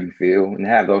so how you feel, and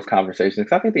have those conversations,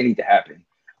 because I think they need to happen.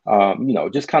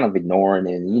 Just kind of ignoring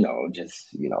and,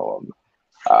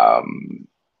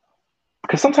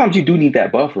 because sometimes you do need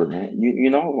that buffer, man.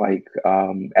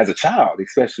 As a child,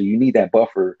 especially, you need that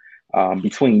buffer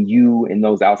between you and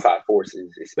those outside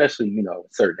forces, especially,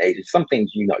 certain ages. Some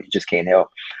things, you just can't help.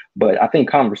 But I think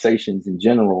conversations in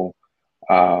general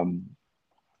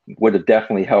would have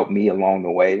definitely helped me along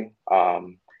the way.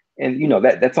 And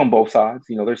that's on both sides.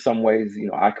 There's some ways,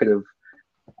 I could have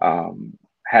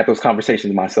had those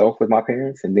conversations myself with my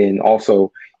parents, and then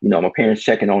also, my parents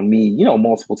checking on me,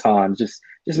 multiple times, just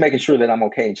making sure that I'm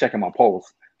okay and checking my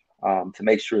pulse, to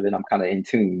make sure that I'm kind of in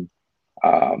tune.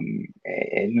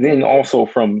 And then also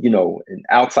from, an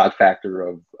outside factor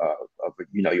of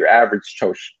your average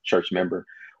church member,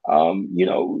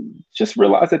 just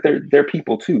realize that they're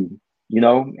people too,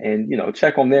 and,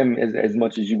 check on them as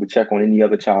much as you would check on any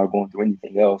other child going through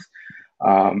anything else.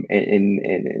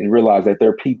 And realize that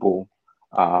they're people,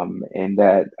 and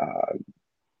that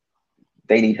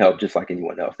they need help just like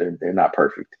anyone else. They're not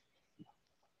perfect,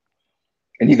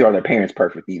 and neither are their parents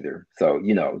perfect either. So,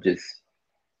 just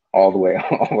all the way,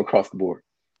 all across the board.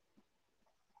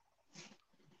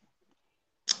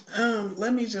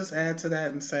 Let me just add to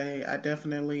that and say I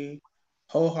definitely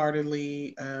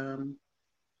wholeheartedly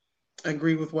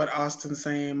agree with what Austin's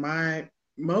saying.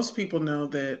 Most people know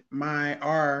that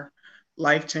our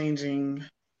life-changing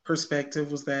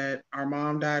perspective was that our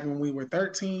mom died when we were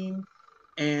 13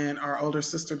 and our older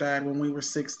sister died when we were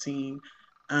 16.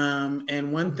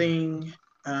 And one thing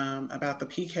about the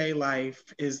PK life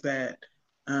is that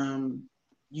um,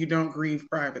 you don't grieve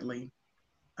privately.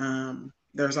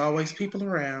 There's always people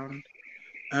around.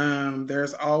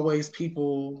 There's always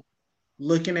people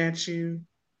looking at you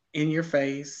in your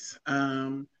face.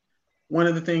 One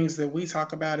of the things that we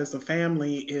talk about as a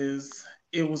family is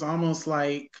it was almost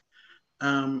like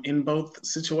in both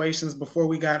situations before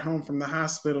we got home from the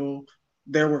hospital,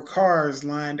 there were cars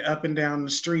lined up and down the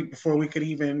street before we could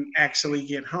even actually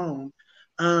get home.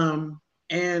 Um,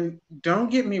 and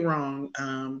don't get me wrong,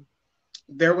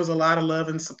 there was a lot of love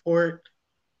and support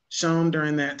shown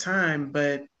during that time,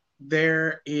 but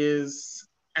there is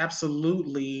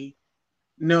absolutely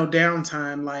no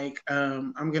downtime. Like,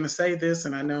 I'm going to say this,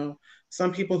 and I know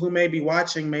some people who may be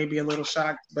watching may be a little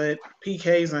shocked, but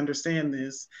PKs understand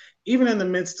this. Even in the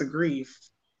midst of grief,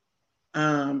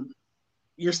 um,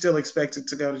 you're still expected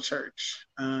to go to church.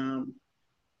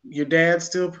 Your dad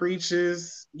still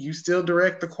preaches, you still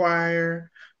direct the choir,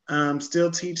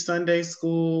 still teach Sunday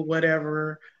school,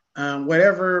 whatever,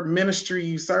 whatever ministry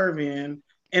you serve in.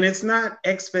 And it's not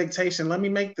expectation. Let me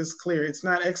make this clear. It's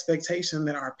not expectation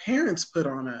that our parents put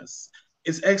on us.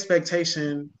 It's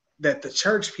expectation that the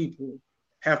church people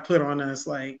have put on us.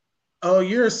 Like, oh,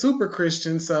 you're a super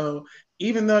Christian. So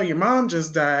even though your mom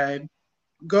just died,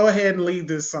 go ahead and lead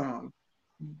this song.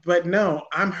 But no,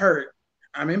 I'm hurt.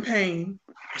 I'm in pain,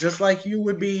 just like you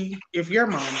would be if your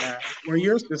mom died or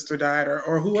your sister died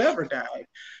or whoever died.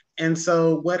 And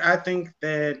so, what I think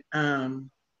that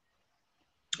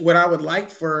what I would like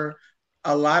for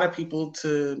a lot of people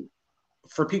to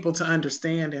for people to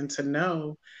understand and to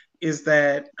know is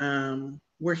that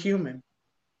we're human.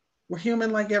 We're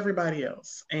human like everybody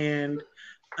else. And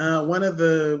one of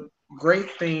the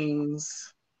great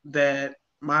things that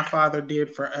my father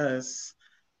did for us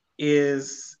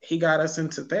is he got us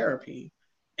into therapy.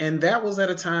 And that was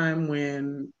at a time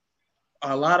when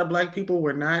a lot of Black people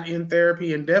were not in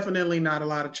therapy and definitely not a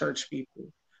lot of church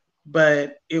people.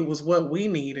 But it was what we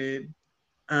needed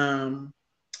um,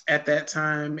 at that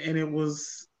time. And it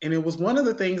was one of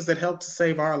the things that helped to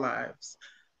save our lives.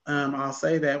 I'll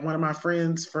say that one of my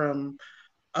friends from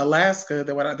Alaska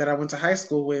that I went to high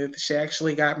school with, she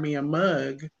actually got me a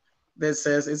mug that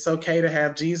says it's okay to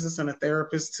have Jesus and a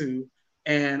therapist too.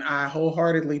 And I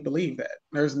wholeheartedly believe that.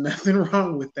 There's nothing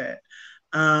wrong with that.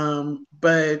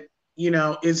 But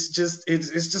it's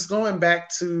just going back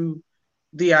to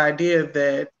the idea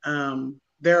that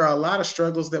there are a lot of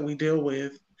struggles that we deal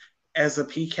with as a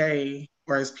PK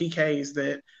or as PKs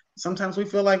that sometimes we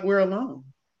feel like we're alone.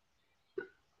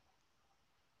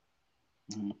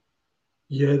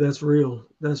 Yeah, that's real.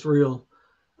 That's real.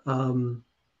 I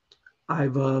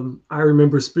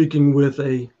remember speaking with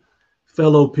a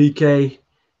fellow PK,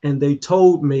 and they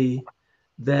told me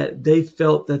that they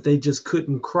felt that they just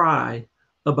couldn't cry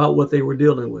about what they were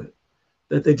dealing with,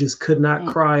 that they just could not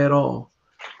cry at all,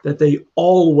 that they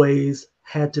always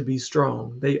had to be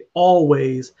strong. They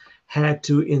always had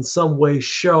to, in some way,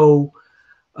 show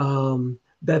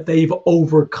that they've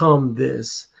overcome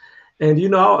this. And,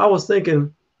 I was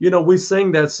thinking, we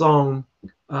sing that song,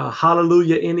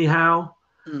 Hallelujah Anyhow.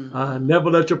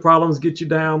 Never let your problems get you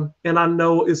down. And I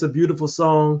know it's a beautiful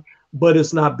song, but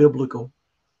it's not biblical.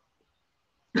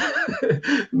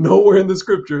 Nowhere in the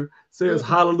scripture says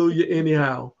hallelujah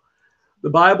anyhow. The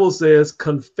Bible says,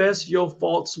 confess your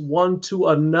faults one to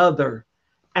another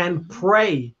and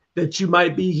pray that you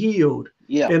might be healed.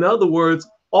 Yeah. In other words,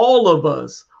 all of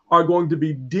us are going to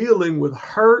be dealing with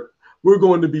hurt. We're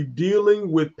going to be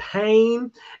dealing with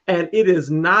pain, and it is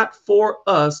not for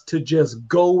us to just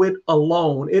go it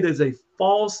alone. It is a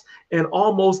false and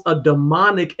almost a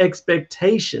demonic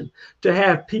expectation to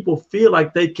have people feel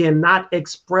like they cannot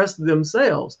express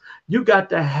themselves. You got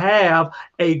to have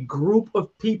a group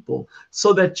of people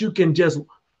so that you can just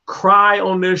cry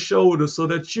on their shoulders, so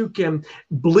that you can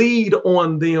bleed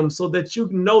on them, so that you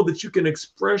know that you can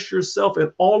express yourself in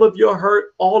all of your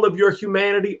hurt, all of your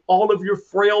humanity, all of your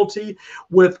frailty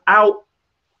without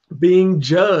being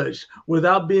judged,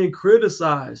 without being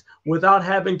criticized, without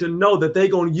having to know that they're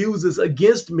going to use this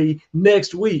against me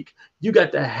next week. You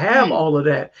got to have all of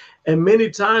that. And many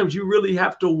times you really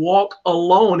have to walk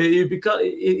alone. Because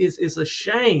it's a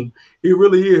shame. It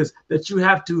really is that you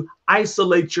have to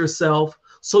isolate yourself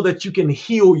so that you can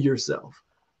heal yourself.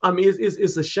 I mean,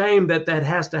 it's a shame that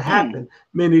has to happen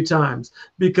many times,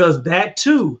 because that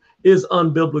too is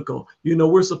unbiblical. You know,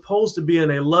 we're supposed to be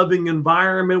in a loving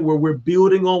environment where we're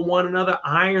building on one another.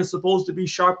 Iron's supposed to be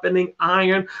sharpening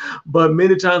iron, but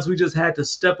many times we just had to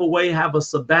step away, have a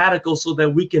sabbatical so that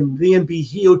we can then be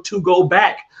healed to go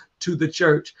back to the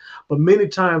church. But many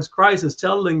times Christ is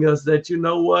telling us that, you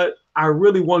know what? I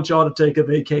really want y'all to take a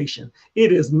vacation.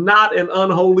 It is not an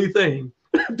unholy thing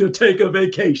to take a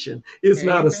vacation. It's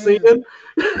not a sin.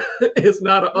 It's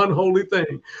not an unholy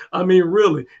thing. I mean,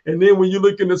 really. And then when you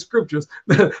look in the scriptures,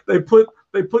 they put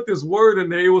this word in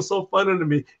there. It was so funny to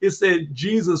me. It said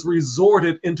Jesus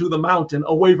resorted into the mountain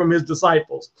away from his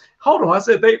disciples. Hold on. I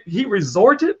said he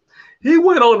resorted? He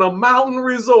went on a mountain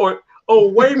resort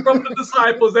away from the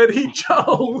disciples that he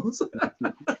chose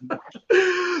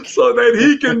so that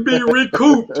he can be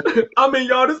recouped. I mean,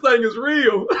 y'all, this thing is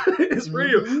real. It's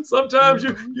real. Sometimes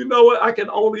you know what? I can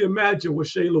only imagine what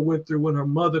Shayla went through when her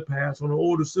mother passed, when her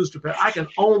older sister passed. I can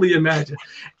only imagine.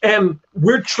 And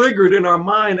we're triggered in our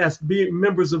mind as being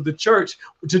members of the church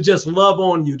to just love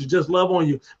on you,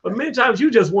 But many times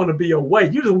you just want to be away.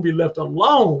 You just want to be left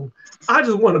alone. I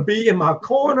just want to be in my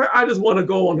corner. I just want to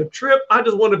go on a trip. I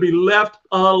just want to be left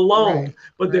alone. Right,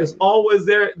 but there's always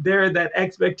there that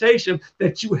expectation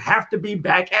that you have to be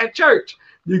back at church.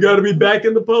 You got to be back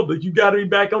in the public. You got to be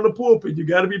back on the pulpit. You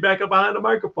got to be back up behind the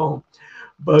microphone.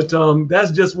 But that's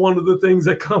just one of the things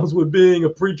that comes with being a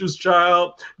preacher's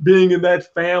child, being in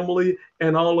that family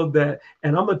and all of that.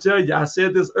 And I'm going to tell you, I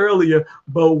said this earlier,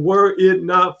 but were it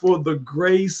not for the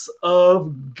grace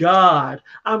of God,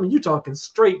 I mean, you're talking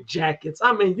straight jackets.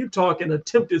 I mean, you're talking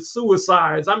attempted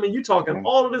suicides. I mean, you're talking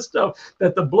all of this stuff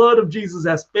that the blood of Jesus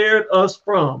has spared us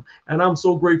from. And I'm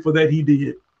so grateful that he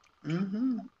did.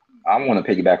 Mm-hmm. I want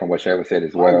to piggyback on what Shayla said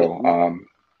as well.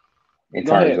 In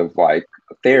terms of like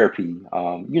therapy,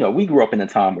 you know, we grew up in a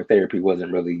time where therapy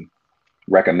wasn't really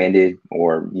recommended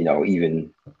or, you know,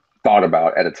 even thought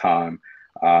about at a time.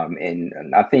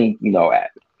 And I think, you know,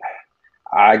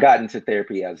 I got into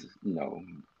therapy as, you know,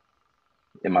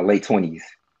 in my late 20s,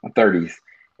 my 30s,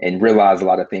 and realized a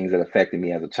lot of things that affected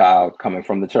me as a child coming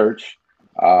from the church,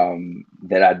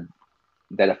 that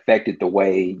affected the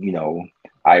way, you know,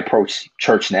 I approach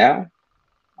church now.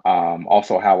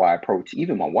 Also how I approach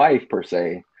even my wife per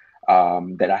se,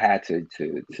 that I had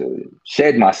to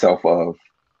shed myself of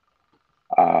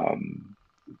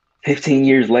 15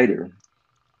 years later.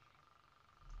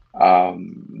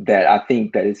 That I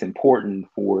think that it's important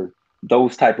for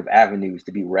those type of avenues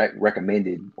to be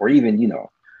recommended or even, you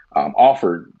know,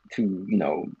 offered to, you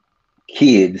know,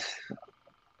 kids,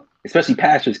 especially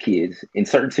pastors' kids in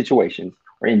certain situations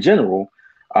or in general.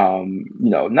 You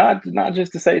know, not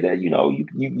just to say that, you know,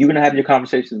 you're going to have your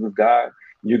conversations with God.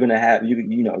 You're going to have, you're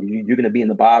going to be in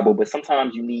the Bible, but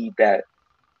sometimes you need that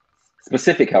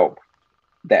specific help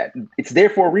that it's there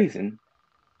for a reason,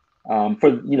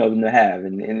 for, you know, them to have.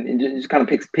 And it just kind of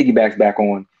piggybacks back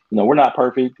on, you know, we're not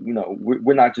perfect. You know,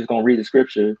 we're not just going to read the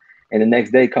scripture and the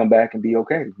next day come back and be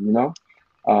okay. You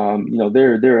know,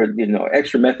 there are, you know,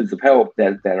 extra methods of help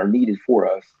that are needed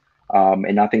for us.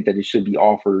 And I think that it should be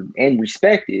offered and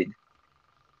respected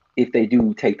if they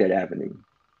do take that avenue.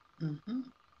 Mm-hmm.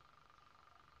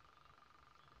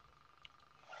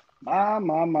 My.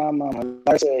 Like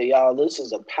I said, y'all, this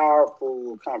is a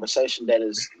powerful conversation that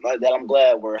I'm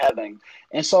glad we're having.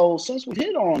 And so since we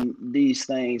hit on these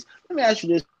things, let me ask you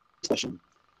this question.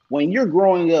 When you're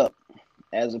growing up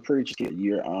as a preacher kid,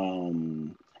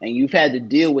 and you've had to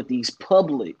deal with these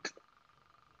public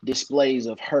displays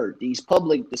of hurt, these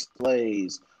public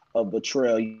displays of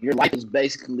betrayal, your life is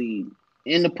basically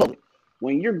in the public.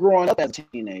 When you're growing up as a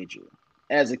teenager,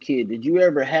 as a kid, did you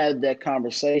ever have that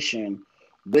conversation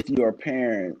with your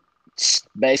parents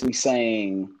basically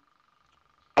saying,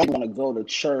 I don't want to go to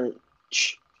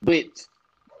church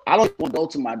I don't want to go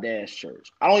to my dad's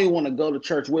church. I don't even want to go to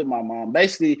church with my mom.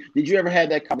 Basically, did you ever have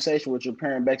that conversation with your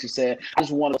parent basically said, I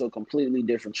just want to go to a completely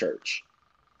different church?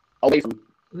 Away from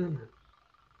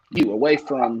you, away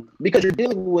from, because you're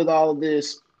dealing with all of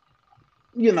this,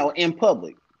 you know, in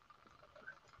public.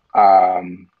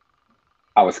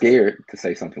 I was scared to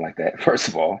say something like that. First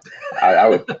of all, I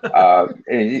would,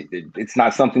 it's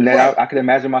not something that I could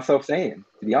imagine myself saying,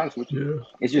 to be honest with you. Yeah.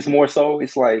 It's just more so,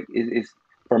 it's like, it's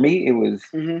for me, it was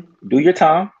do your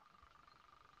time,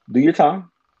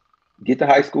 get to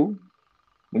high school.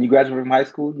 When you graduate from high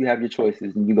school, you have your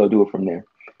choices and you go do it from there.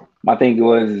 My thing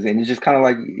was, and it's just kind of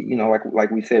like, you know,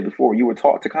 like we said before, you were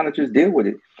taught to kind of just deal with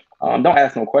it. Don't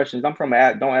ask no questions. I'm from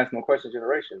a don't ask no questions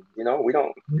generation. You know, we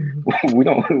don't.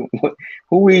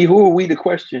 Who are we to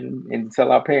question and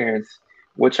tell our parents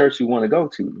what church we want to go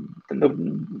to?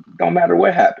 Don't matter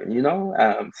what happened. You know.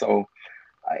 So,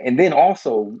 and then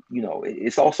also, you know,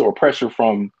 it's also a pressure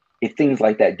from if things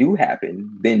like that do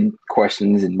happen, then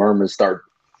questions and murmurs start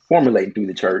formulating through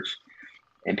the church,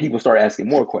 and people start asking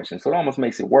more questions. So it almost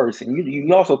makes it worse. And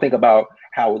you also think about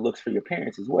how it looks for your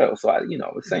parents as well. So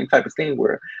the same type of thing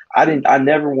where I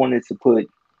never wanted to put,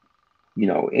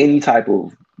 any type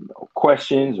of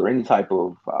questions or any type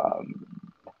of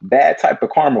bad type of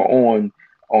karma on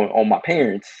my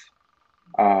parents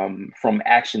from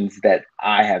actions that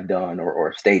I have done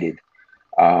or stated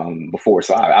before.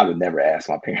 So I would never ask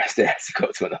my parents to go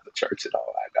to another church at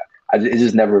all. It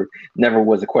just never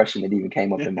was a question that even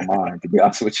came up in my mind, to be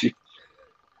honest with you.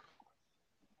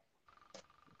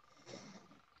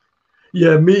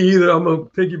 Yeah, me either. I'm gonna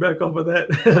piggyback off of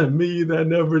that. Me either. I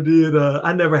never did.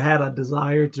 I never had a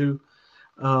desire to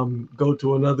go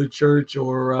to another church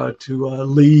or to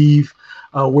leave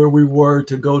where we were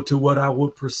to go to what I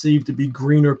would perceive to be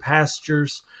greener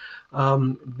pastures.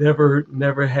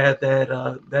 Never had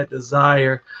that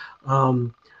desire.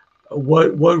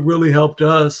 What really helped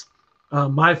us,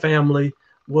 my family,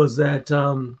 was that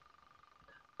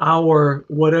our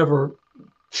whatever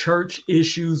church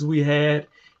issues we had,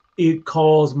 it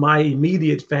caused my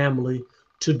immediate family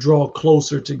to draw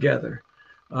closer together.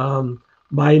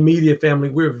 My immediate family,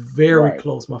 we're very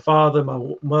close. My father,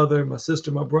 my mother, my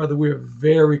sister, my brother, we're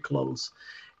very close.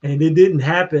 And it didn't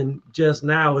happen just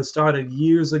now. It started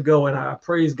years ago. And I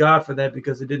praise God for that,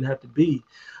 because it didn't have to be.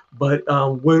 But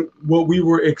what we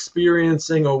were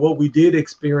experiencing, or what we did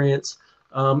experience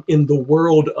in the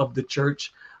world of the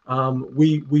church,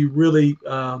 we really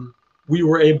we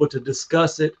were able to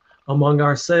discuss it among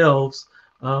ourselves.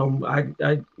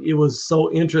 It was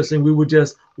so interesting. We would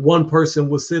just, one person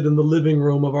would sit in the living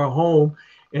room of our home,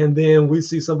 and then we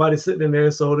see somebody sitting in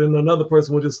there. So then another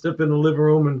person would just step in the living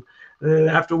room, and then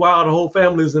after a while, the whole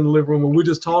family is in the living room, and we're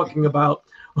just talking about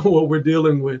what we're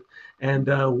dealing with and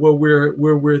where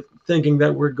we're thinking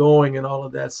that we're going and all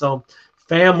of that. So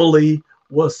family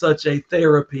was such a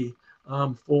therapy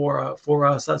for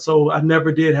us. So I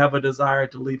never did have a desire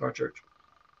to leave our church.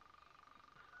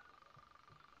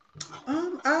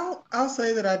 I'll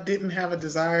say that I didn't have a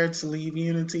desire to leave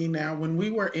Unity. Now, when we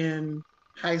were in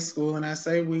high school, and I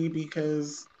say we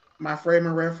because my frame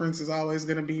of reference is always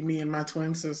going to be me and my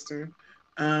twin sister,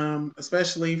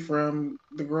 especially from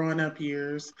the growing up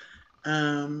years.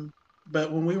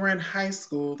 But when we were in high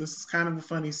school, this is kind of a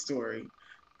funny story.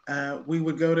 We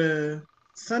would go to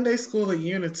Sunday school at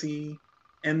Unity,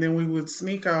 and then we would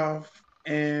sneak off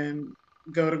and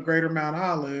go to Greater Mount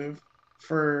Olive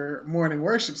for morning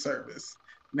worship service.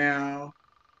 Now,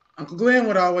 Uncle Glenn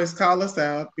would always call us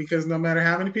out, because no matter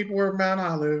how many people were at Mount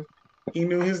Olive, he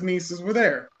knew his nieces were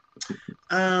there.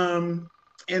 And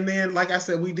then, like I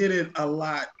said, we did it a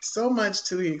lot, so much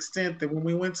to the extent that when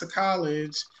we went to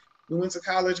college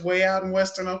way out in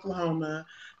Western Oklahoma.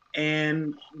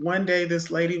 And one day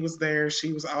this lady was there.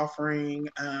 She was offering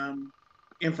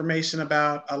information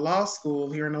about a law school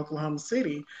here in Oklahoma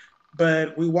City.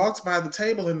 But we walked by the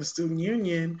table in the student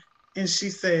union, and she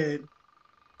said,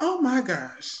 "Oh my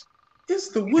gosh, it's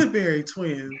the Woodberry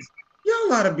twins.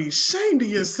 Y'all ought to be ashamed of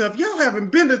yourself. Y'all haven't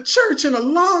been to church in a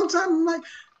long time." I'm like,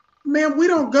 "Man, we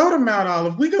don't go to Mount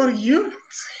Olive. We go to Unity."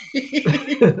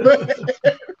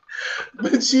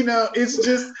 but it's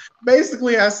just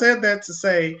basically, I said that to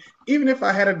say, even if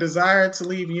I had a desire to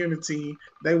leave Unity,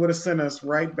 they would have sent us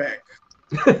right back.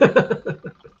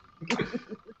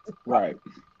 Right.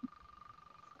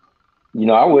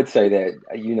 I would say that,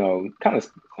 kind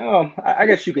of, I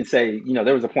guess you could say,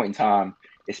 there was a point in time,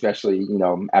 especially,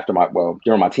 after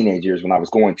during my teenage years, when I was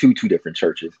going to two different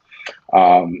churches,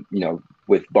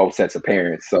 with both sets of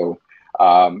parents. So,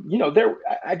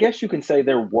 I guess you can say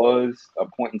there was a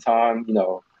point in time,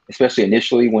 especially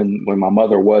initially when my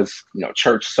mother was,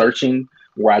 church searching,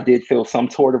 where I did feel some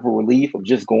sort of a relief of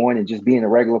just going and just being a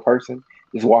regular person,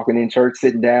 just walking in church,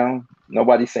 sitting down,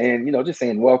 nobody saying, just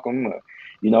saying welcome,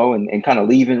 and kind of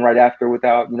leaving right after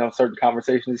without, certain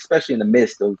conversations, especially in the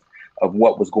midst of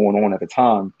what was going on at the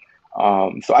time.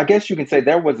 So I guess you can say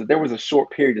there was a short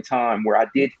period of time where I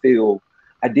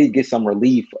did get some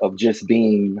relief of just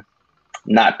being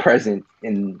not present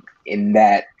in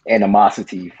that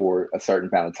animosity for a certain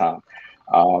amount of time.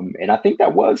 And I think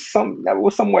that was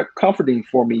somewhat comforting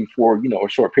for me for, a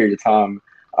short period of time.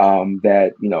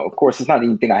 That, of course, it's not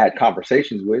anything I had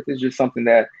conversations with. It's just something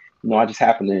that, I just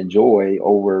happened to enjoy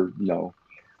over,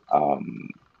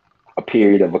 a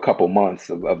period of a couple months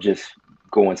of just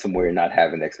going somewhere and not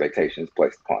having expectations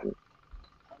placed upon you.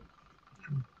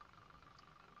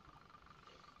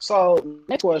 So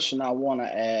next question I want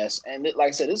to ask, and like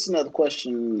I said, this is another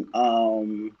question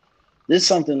this is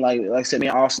something like I said, me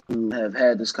and Austin have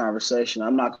had this conversation.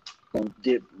 I'm not going to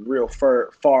dip real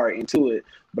far into it,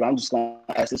 but I'm just going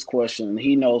to ask this question. And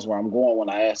he knows where I'm going when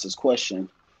I ask this question.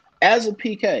 As a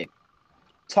PK,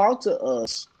 talk to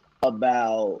us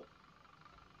about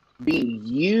being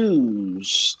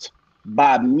used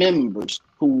by members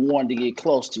who wanted to get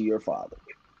close to your father.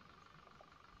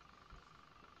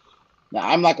 Now,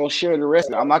 I'm not going to share the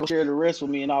rest. I'm not going to share the rest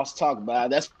with me and Austin talk about it.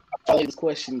 That's probably this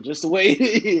question just the way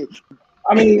it is.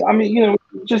 I mean,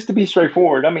 just to be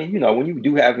straightforward, when you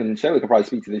do have, and Shayla can probably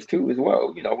speak to this too as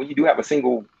well, when you do have a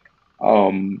single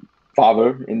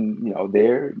father and,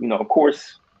 there, of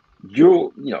course,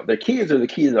 their kids are the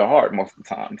key to their heart most of the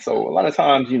time. So a lot of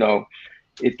times,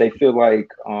 if they feel like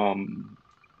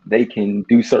they can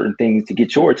do certain things to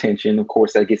get your attention, of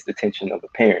course, that gets the attention of the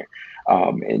parent.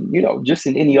 And, just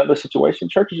in any other situation,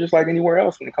 church is just like anywhere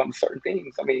else when it comes to certain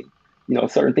things.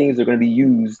 Certain things are going to be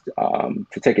used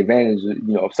to take advantage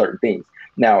of certain things.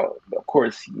 Now, of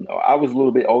course, I was a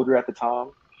little bit older at the time.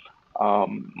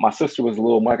 My sister was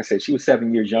like I said, she was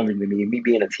 7 years younger than me. And me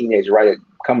being a teenager, right,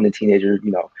 becoming a teenager,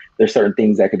 there's certain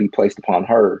things that could be placed upon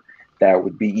her that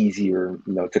would be easier,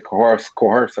 to coerce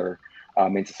her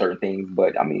into certain things.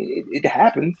 But it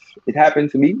happens. It happened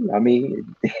to me.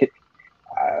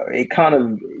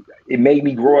 It made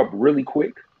me grow up really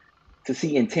quick to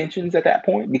see intentions at that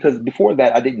point, because before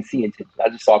that I didn't see intentions. I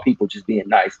just saw people just being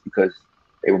nice because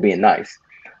they were being nice.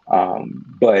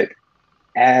 But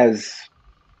as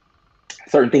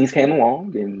certain things came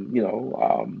along, and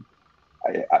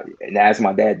and as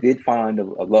my dad did find a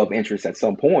love interest at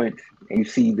some point, and you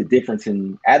see the difference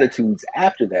in attitudes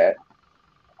after that,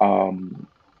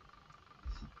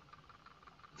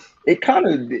 it kind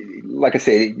of, like I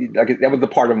said, that was the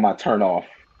part of my turn off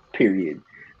period.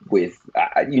 With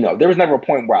there was never a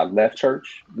point where I left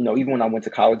church. Even when I went to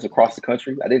college across the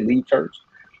country, I didn't leave church,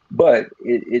 but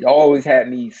it always had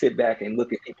me sit back and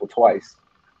look at people twice,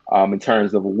 in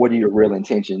terms of what are your real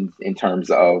intentions in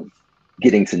terms of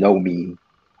getting to know me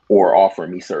or offering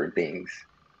me certain things.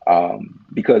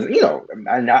 Because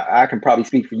I can probably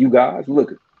speak for you guys.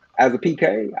 Look, as a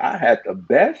PK, I had the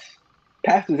best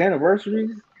pastor's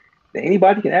anniversaries that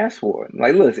anybody can ask for.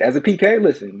 Like, listen, as a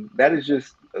PK, that is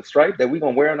just a stripe that we're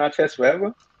gonna wear on our chest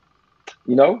forever.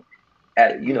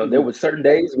 There were certain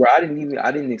days where I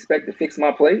didn't expect to fix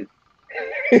my plate.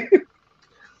 Stuff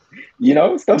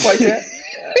like that.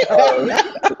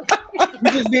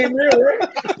 We just being real, right?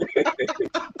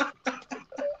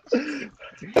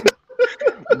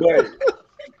 But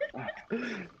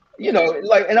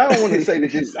and I don't want to say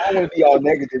that I don't want to be all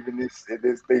negative in this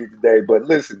thing today, but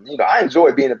listen, I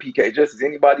enjoy being a PK just as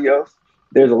anybody else.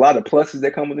 There's a lot of pluses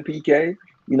that come with the PK.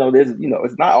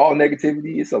 It's not all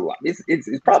negativity. It's a lot.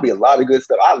 It's probably a lot of good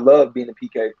stuff. I love being a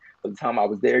PK for the time I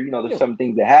was there. There's some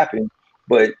things that happen,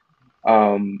 but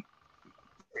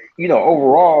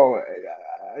overall,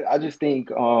 I just think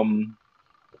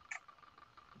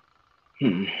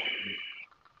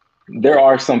there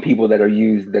are some people that are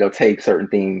used that'll take certain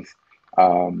things,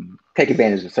 take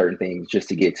advantage of certain things just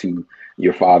to get to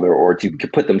your father, or to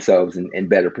put themselves in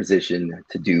better position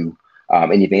to do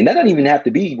anything. And that doesn't even have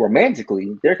to be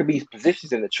romantically. There could be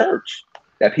positions in the church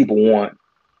that people want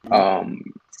to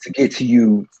get to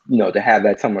you, to have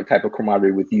that some type of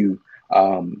camaraderie with you,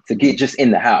 to get just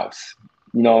in the house,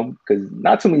 because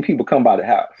not too many people come by the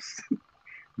house.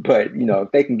 But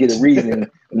if they can get a reason,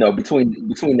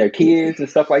 between their kids and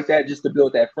stuff like that, just to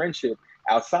build that friendship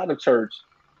outside of church,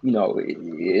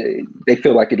 they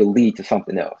feel like it'll lead to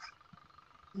something else.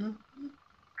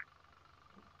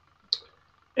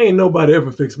 Ain't nobody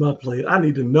ever fixed my plate. I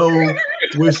need to know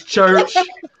which church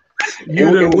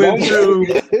you done went to.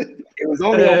 It was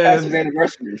only on pastor's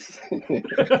anniversaries.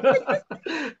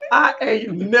 I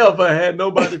ain't never had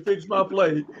nobody fix my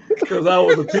plate because I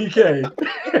was a PK.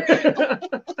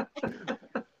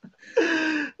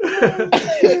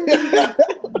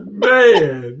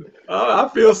 Man, I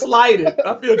feel slighted.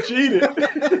 I feel cheated.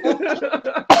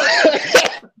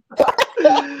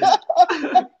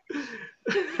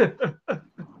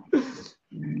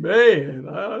 Man,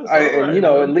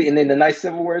 and then the nice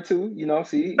silverware too.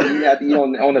 See, you have to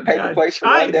on the paper plate for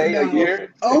one day a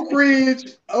year. Oak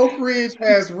Ridge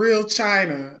has real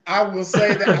china. I will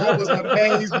say that I was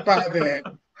amazed by that.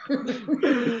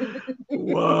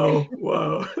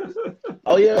 Wow.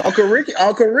 Oh yeah, Uncle Ricky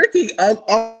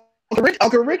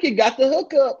got the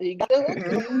hookup. He got the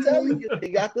hookup. I'm telling you, he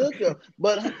got the hookup.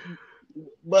 But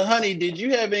honey, did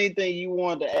you have anything you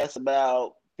wanted to ask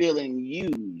about feeling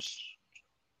used?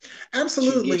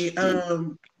 Absolutely.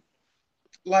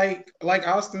 Like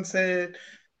Austin said,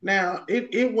 now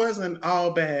it wasn't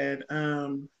all bad.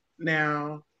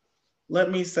 Now let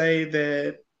me say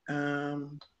that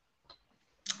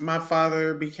my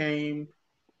father became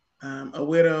a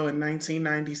widow in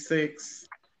 1996,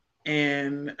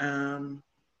 and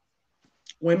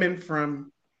women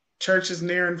from churches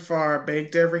near and far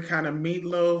baked every kind of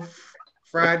meatloaf,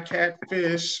 fried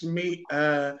catfish, meat,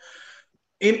 in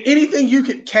anything you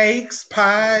could, cakes,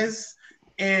 pies,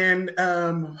 and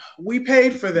we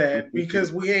paid for that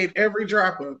because we ate every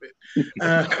drop of it.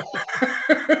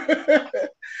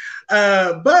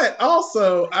 But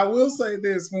also, I will say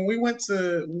this: when we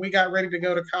got ready to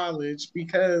go to college,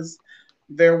 because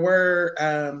there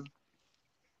were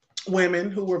women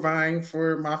who were vying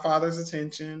for my father's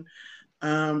attention.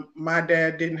 My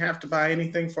dad didn't have to buy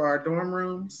anything for our dorm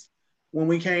rooms. When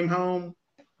we came home,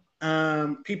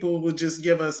 people would just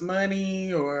give us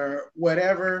money or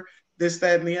whatever, this,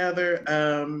 that, and the other.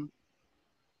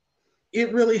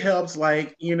 It really helps,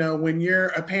 like, when you're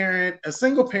a parent, a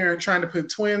single parent trying to put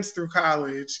twins through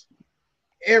college,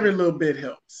 every little bit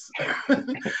helps.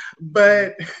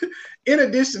 But in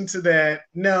addition to that,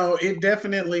 no, it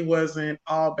definitely wasn't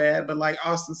all bad. But like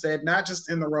Austin said, not just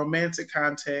in the romantic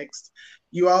context,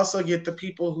 you also get the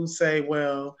people who say,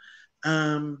 well,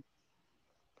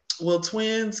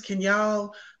 twins, can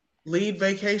y'all lead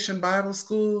Vacation Bible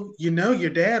School? Your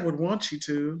dad would want you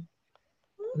to.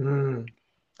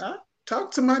 I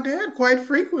talked to my dad quite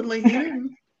frequently.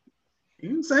 He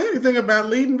didn't say anything about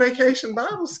leading Vacation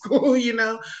Bible School,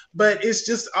 but it's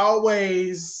just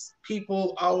always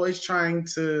people always trying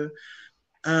to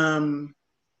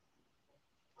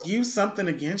use something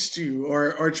against you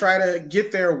or try to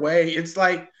get their way. It's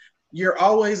like you're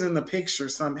always in the picture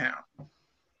somehow.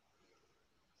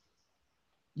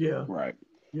 Yeah. Right.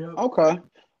 Yeah. Okay.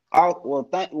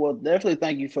 Definitely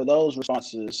thank you for those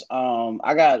responses.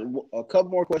 I got a couple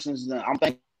more questions. Then I'm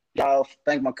thanking y'all,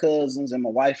 thank my cousins and my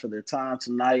wife for their time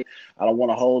tonight. I don't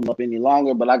want to hold them up any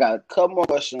longer, but I got a couple more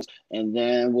questions, and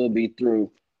then we'll be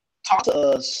through. Talk to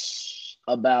us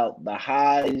about the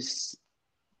highs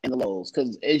and the lows,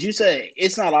 because as you say,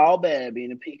 it's not all bad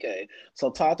being a PK. So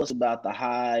talk to us about the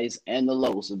highs and the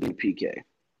lows of being PK.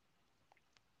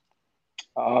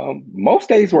 Most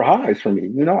days were highs for me.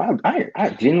 I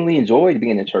genuinely enjoyed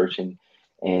being in church and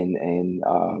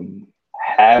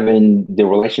having the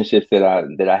relationships that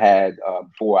I had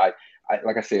before. I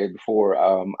like I said before,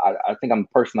 I think I'm the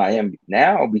person I am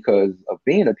now because of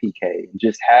being a PK and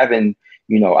just having,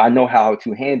 I know how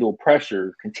to handle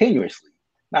pressure continuously,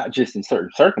 not just in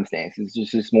certain circumstances,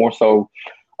 just more so,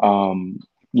 on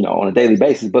a daily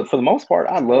basis. But for the most part,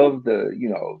 I love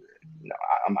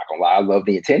I'm not gonna lie, I love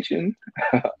the attention.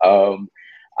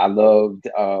 I loved,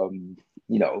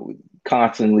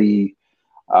 constantly,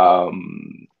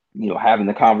 having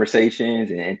the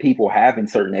conversations and people having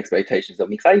certain expectations of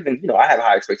me. Cause I even, I have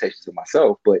high expectations of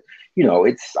myself, but,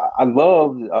 I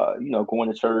loved,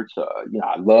 going to church.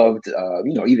 I loved,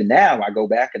 even now I go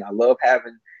back and I love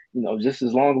having, just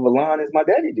as long of a line as my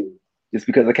daddy do. Just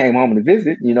because I came home to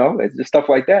visit, it's just stuff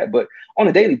like that. But on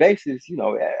a daily basis,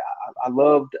 I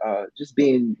loved just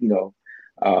being,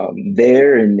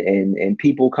 there and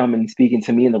people coming and speaking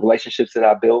to me and the relationships that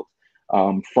I built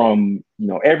from,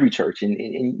 every church.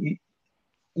 And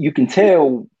you can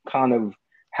tell kind of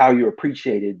how you're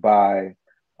appreciated by,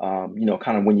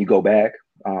 kind of when you go back.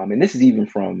 And this is even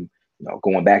from,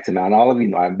 going back to Mount Olive.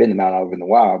 I haven't been to Mount Olive in a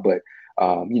while, but,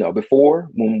 before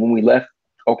when we left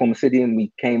Oklahoma City and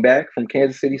we came back from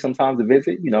Kansas City sometimes to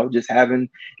visit, just having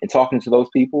and talking to those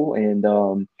people.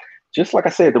 And just like I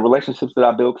said, the relationships that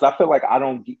I built, because I feel like I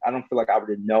don't feel like I would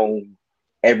have known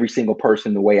every single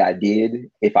person the way I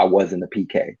did if I wasn't a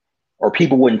PK, or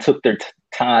people wouldn't took their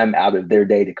time out of their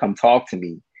day to come talk to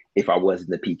me if I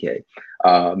wasn't a PK,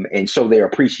 and show their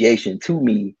appreciation to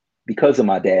me because of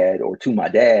my dad, or to my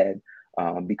dad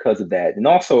because of that. And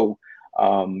also,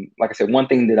 like I said, one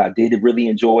thing that I did really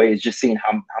enjoy is just seeing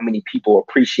how many people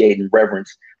appreciate and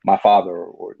reverence my father,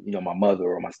 or my mother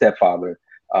or my stepfather,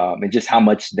 and just how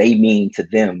much they mean to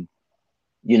them.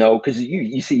 Because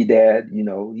you see your dad,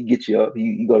 he gets you up,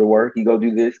 you go to work, you go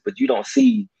do this, but you don't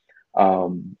see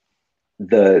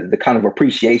the kind of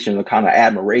appreciation, the kind of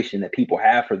admiration that people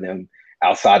have for them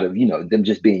outside of them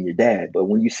just being your dad. But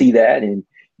when you see that, and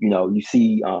you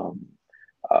see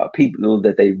people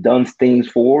that they've done things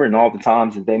for, and all the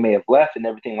times that they may have left and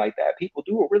everything like that, people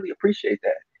do really appreciate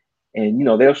that, and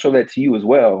they'll show that to you as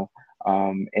well.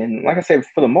 And like I said,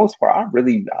 for the most part, I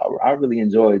really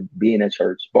enjoyed being at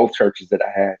church, both churches that I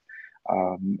had,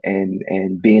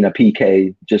 and being a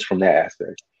PK just from that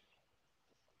aspect.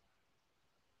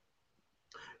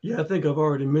 Yeah, I think I've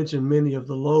already mentioned many of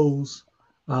the lows,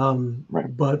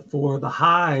 Right. but for the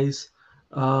highs,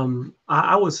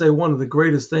 I would say one of the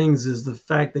greatest things is the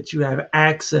fact that you have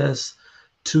access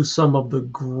to some of the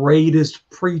greatest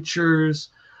preachers,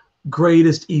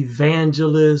 greatest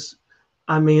evangelists,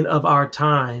 I mean, of our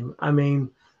time. I mean,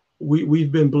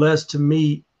 we've been blessed to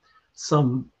meet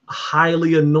some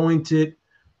highly anointed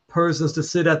persons to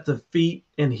sit at the feet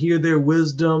and hear their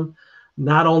wisdom,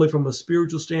 not only from a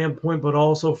spiritual standpoint, but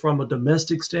also from a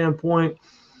domestic standpoint,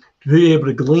 to be able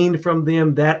to glean from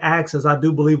them. That access, I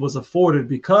do believe, was afforded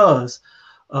because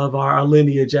of our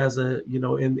lineage as in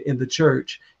the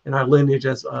church, and our lineage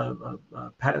as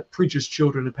preachers'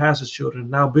 children and pastors' children,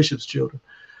 now bishops' children.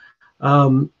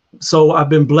 So I've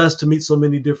been blessed to meet so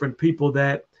many different people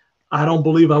that I don't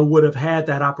believe I would have had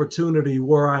that opportunity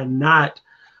were I not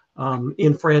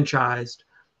enfranchised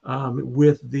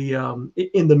with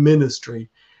in the ministry.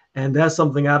 And that's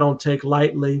something I don't take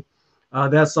lightly.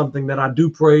 That's something that I do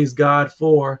praise God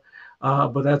for.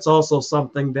 But that's also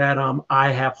something that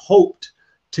I have hoped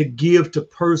to give to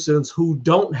persons who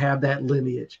don't have that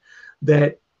lineage,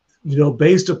 that,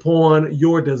 based upon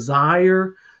your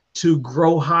desire to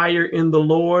grow higher in the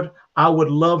Lord, I would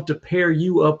love to pair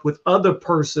you up with other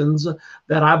persons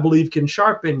that I believe can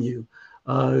sharpen you.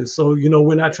 So,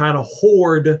 we're not trying to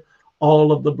hoard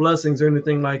all of the blessings or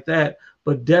anything like that,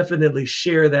 but definitely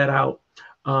share that out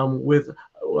with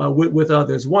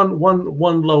others.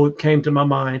 One load came to my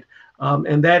mind,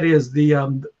 and that is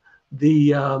the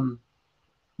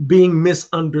being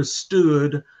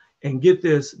misunderstood. And get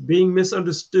this, being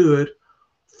misunderstood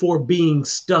for being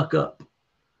stuck up.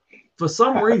 For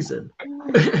some reason,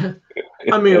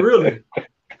 I mean, really,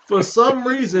 for some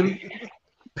reason,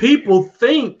 people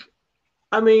think,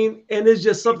 and it's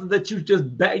just something that you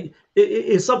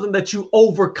it's something that you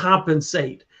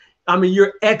overcompensate. I mean,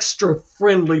 you're extra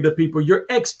friendly to people, you're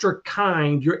extra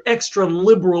kind, you're extra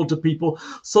liberal to people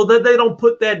so that they don't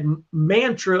put that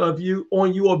mantra of you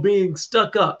on you or being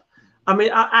stuck up. I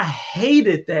mean, I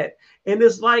hated that. And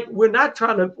it's like, ain't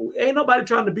nobody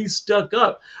trying to be stuck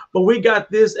up, but we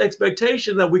got this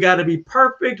expectation that we got to be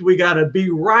perfect. We got to be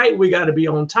right. We got to be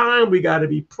on time. We got to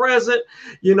be present,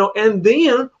 and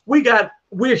then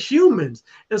we're humans.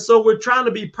 And so we're trying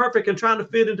to be perfect and trying to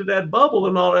fit into that bubble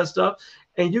and all that stuff.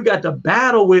 And you got to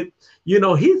battle with,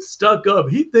 he's stuck up.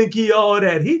 He think he all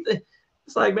that.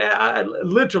 It's like, man,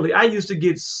 I used to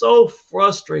get so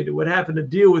frustrated with having to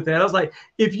deal with that. I was like,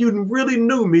 if you really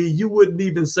knew me, you wouldn't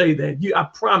even say that. I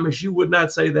promise you would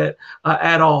not say that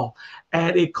at all.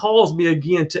 And it caused me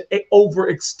again to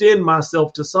overextend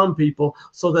myself to some people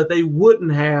so that they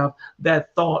wouldn't have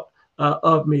that thought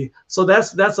of me. So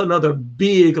that's another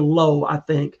big low, I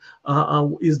think,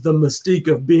 is the mystique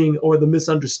of being, or the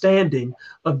misunderstanding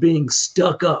of being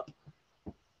stuck up.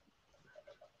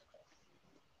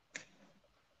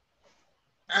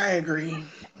 I agree.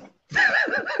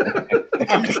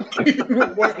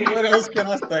 What else can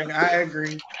I say? I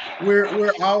agree.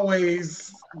 We're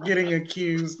always getting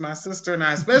accused, my sister and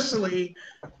I, especially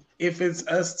if it's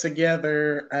us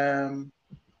together.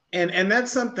 And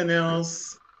that's something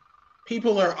else.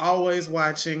 People are always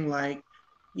watching, like,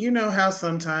 how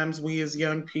sometimes we as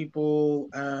young people,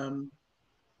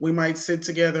 we might sit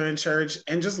together in church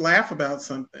and just laugh about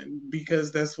something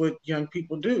because that's what young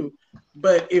people do.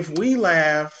 But if we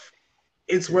laugh,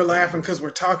 we're laughing because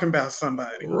we're talking about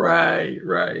somebody. Right.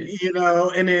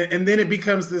 And then it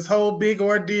becomes this whole big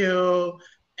ordeal.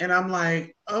 And I'm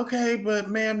like, okay, but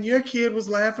ma'am, your kid was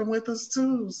laughing with us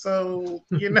too. So,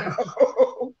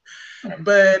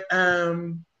 but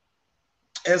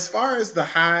as far as the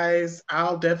highs,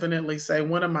 I'll definitely say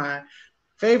one of my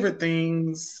favorite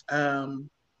things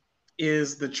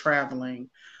is the traveling.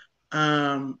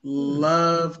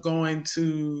 Love going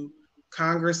to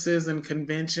congresses and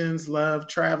conventions, love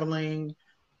traveling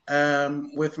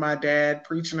with my dad,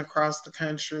 preaching across the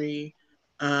country.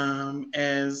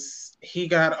 As he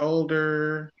got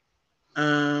older,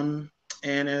 and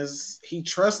as he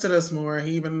trusted us more,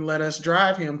 he even let us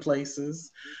drive him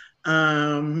places.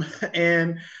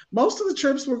 And most of the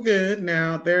trips were good.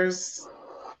 Now there's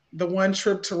the one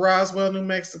trip to Roswell, New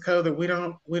Mexico that we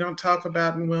don't talk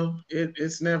about, and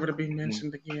it's never to be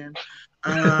mentioned again.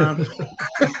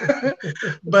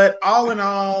 But all in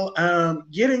all,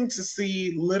 getting to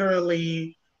see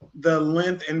literally the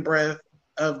length and breadth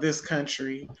of this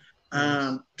country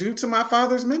due to my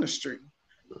father's ministry.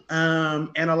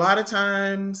 And a lot of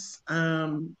times,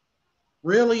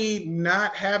 really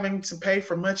not having to pay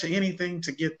for much of anything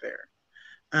to get there.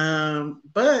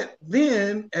 But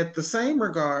then at the same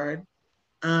regard,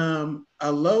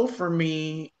 a low for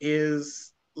me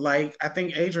is, like I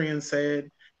think Adrian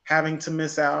said, having to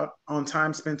miss out on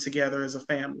time spent together as a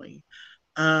family.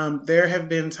 There have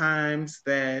been times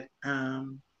that,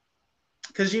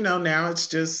 because now it's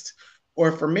just,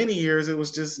 or for many years it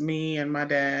was just me and my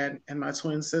dad and my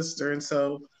twin sister, and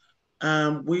so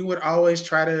we would always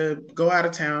try to go out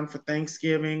of town for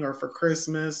Thanksgiving or for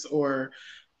Christmas, or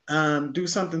do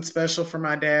something special for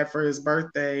my dad for his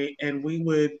birthday, and we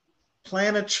would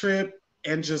plan a trip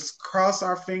and just cross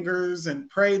our fingers and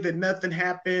pray that nothing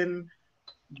happened,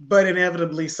 but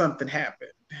inevitably something happened.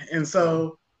 And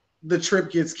so the trip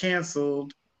gets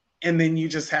canceled, and then you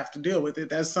just have to deal with it.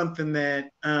 That's something that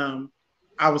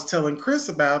I was telling Chris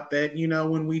about, that,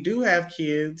 when we do have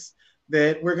kids,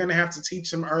 that we're going to have to teach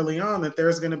them early on that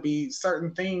there's going to be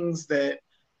certain things that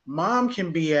mom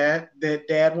can be at that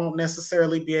dad won't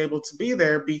necessarily be able to be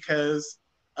there because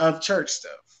of church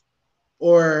stuff,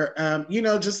 or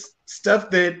just stuff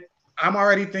that I'm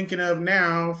already thinking of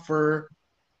now for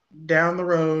down the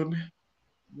road,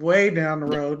 way down the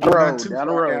road, but not too down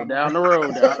the far road, down down the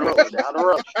road, down the road, down the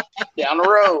road, down the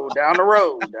road, down the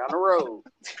road, down the road.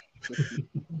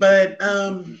 But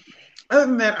other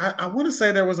than that, I want to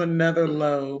say there was another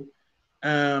low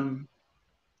um,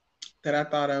 that I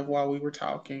thought of while we were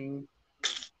talking.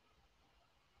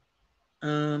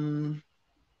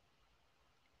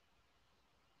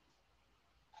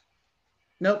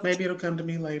 Nope, maybe it'll come to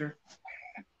me later.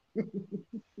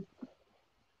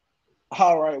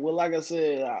 All right. Well, like I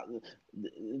said,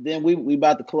 then we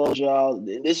about to close, y'all.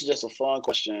 This is just a fun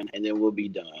question, and then we'll be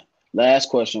done. Last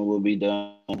question, we'll be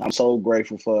done. I'm so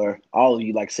grateful for all of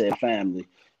you, like I said, family.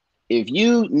 If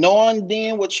you, knowing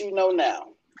then what you know now,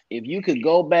 if you could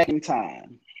go back in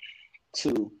time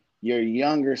to your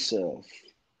younger self,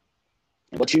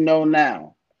 what you know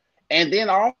now, and then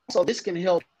also this can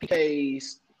help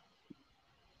PKs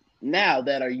now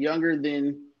that are younger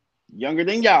than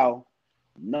y'all,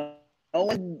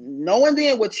 knowing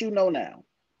then what you know now,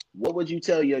 what would you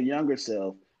tell your younger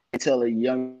self and tell a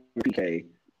younger PK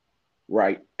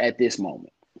right at this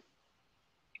moment?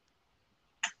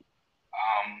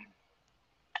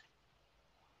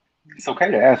 It's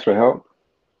okay to ask for help,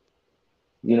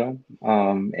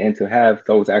 and to have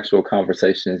those actual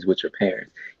conversations with your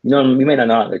parents. You may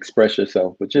not express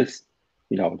yourself, but just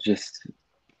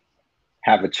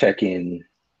have a check-in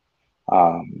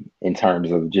in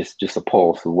terms of just a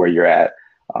pulse of where you're at.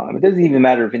 It doesn't even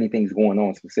matter if anything's going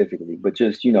on specifically, but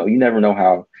just, you never know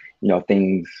how,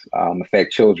 things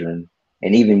affect children.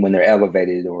 And even when they're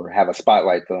elevated or have a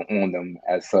spotlight on them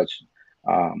as such,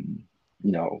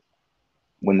 you know,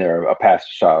 when they're a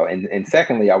pastor's child. And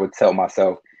secondly, I would tell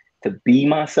myself to be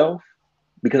myself,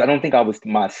 because I don't think I was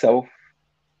myself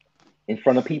in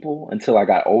front of people until I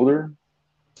got older,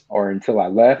 or until I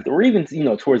left, or even,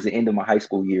 towards the end of my high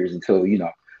school years, until,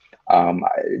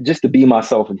 just to be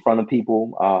myself in front of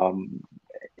people,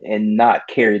 and not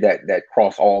carry that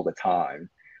cross all the time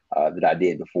that I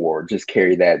did before. Just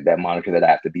carry that moniker that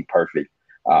I have to be perfect.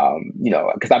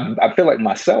 Because I feel like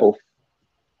myself,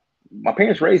 my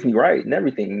parents raised me right and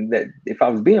everything, that if I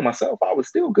was being myself, I was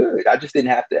still good. I just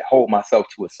didn't have to hold myself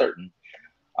to a certain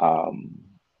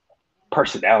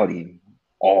personality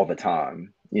all the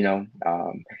time, and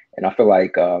I feel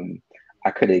like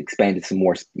I could have expanded some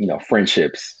more,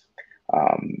 friendships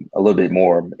a little bit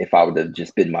more if I would have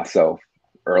just been myself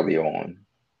early on.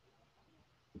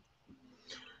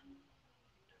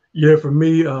 Yeah, for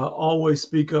me, always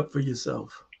speak up for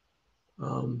yourself.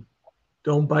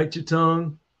 Don't bite your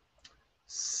tongue.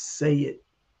 Say it.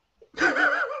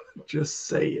 Just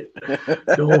say it.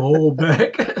 Don't hold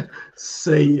back.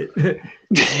 Say it.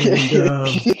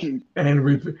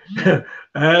 And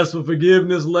ask for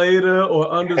forgiveness later or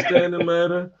understanding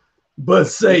later, but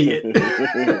say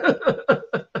it.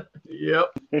 Yep.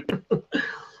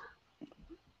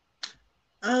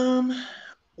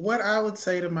 What I would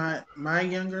say to my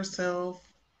younger self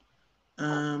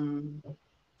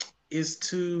is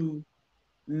to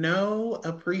know,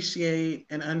 appreciate,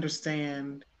 and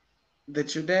understand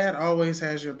that your dad always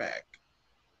has your back.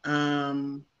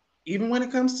 Even when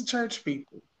it comes to church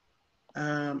people.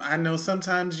 I know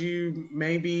sometimes you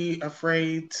may be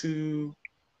afraid to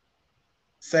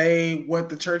say what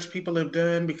the church people have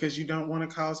done because you don't want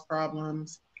to cause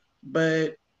problems.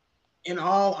 But in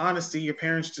all honesty, your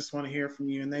parents just want to hear from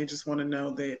you, and they just want to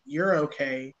know that you're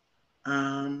okay,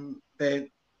 that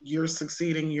you're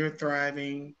succeeding, you're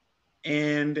thriving.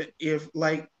 And if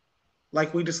like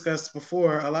we discussed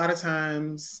before, a lot of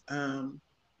times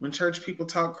when church people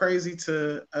talk crazy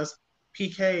to us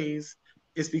PKs,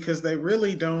 it's because they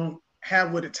really don't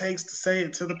have what it takes to say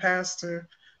it to the pastor.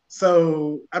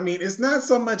 So, I mean, it's not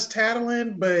so much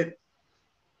tattling, but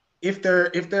if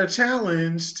they're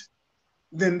challenged,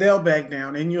 then they'll back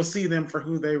down and you'll see them for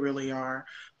who they really are.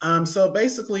 So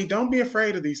basically, don't be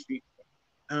afraid of these people.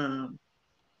 Um,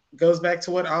 Goes back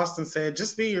to what Austin said,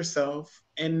 just be yourself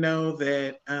and know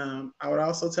that I would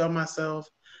also tell myself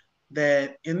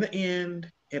that in the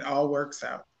end, it all works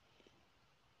out.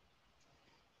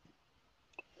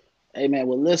 Hey man,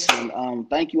 well listen,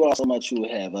 thank you all so much who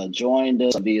have joined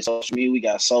us via social media. We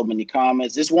got so many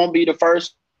comments. This won't be the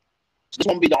first. This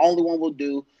won't be the only one we'll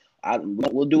do.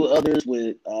 We'll do others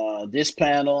with this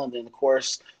panel, and then of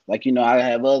course, like I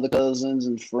have other cousins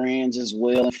and friends as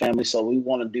well and family. So we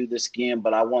want to do this again.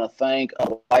 But I want to thank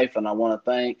my wife and I want to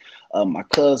thank my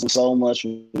cousin so much for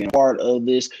being a part of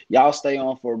this. Y'all stay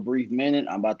on for a brief minute.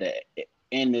 I'm about to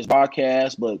end this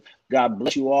broadcast, but God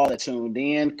bless you all that tuned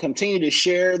in. Continue to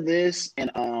share this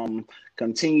and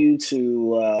continue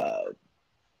to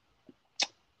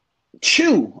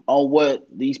chew on what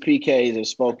these PKs have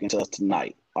spoken to us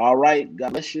tonight. All right.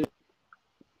 God bless you.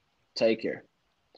 Take care.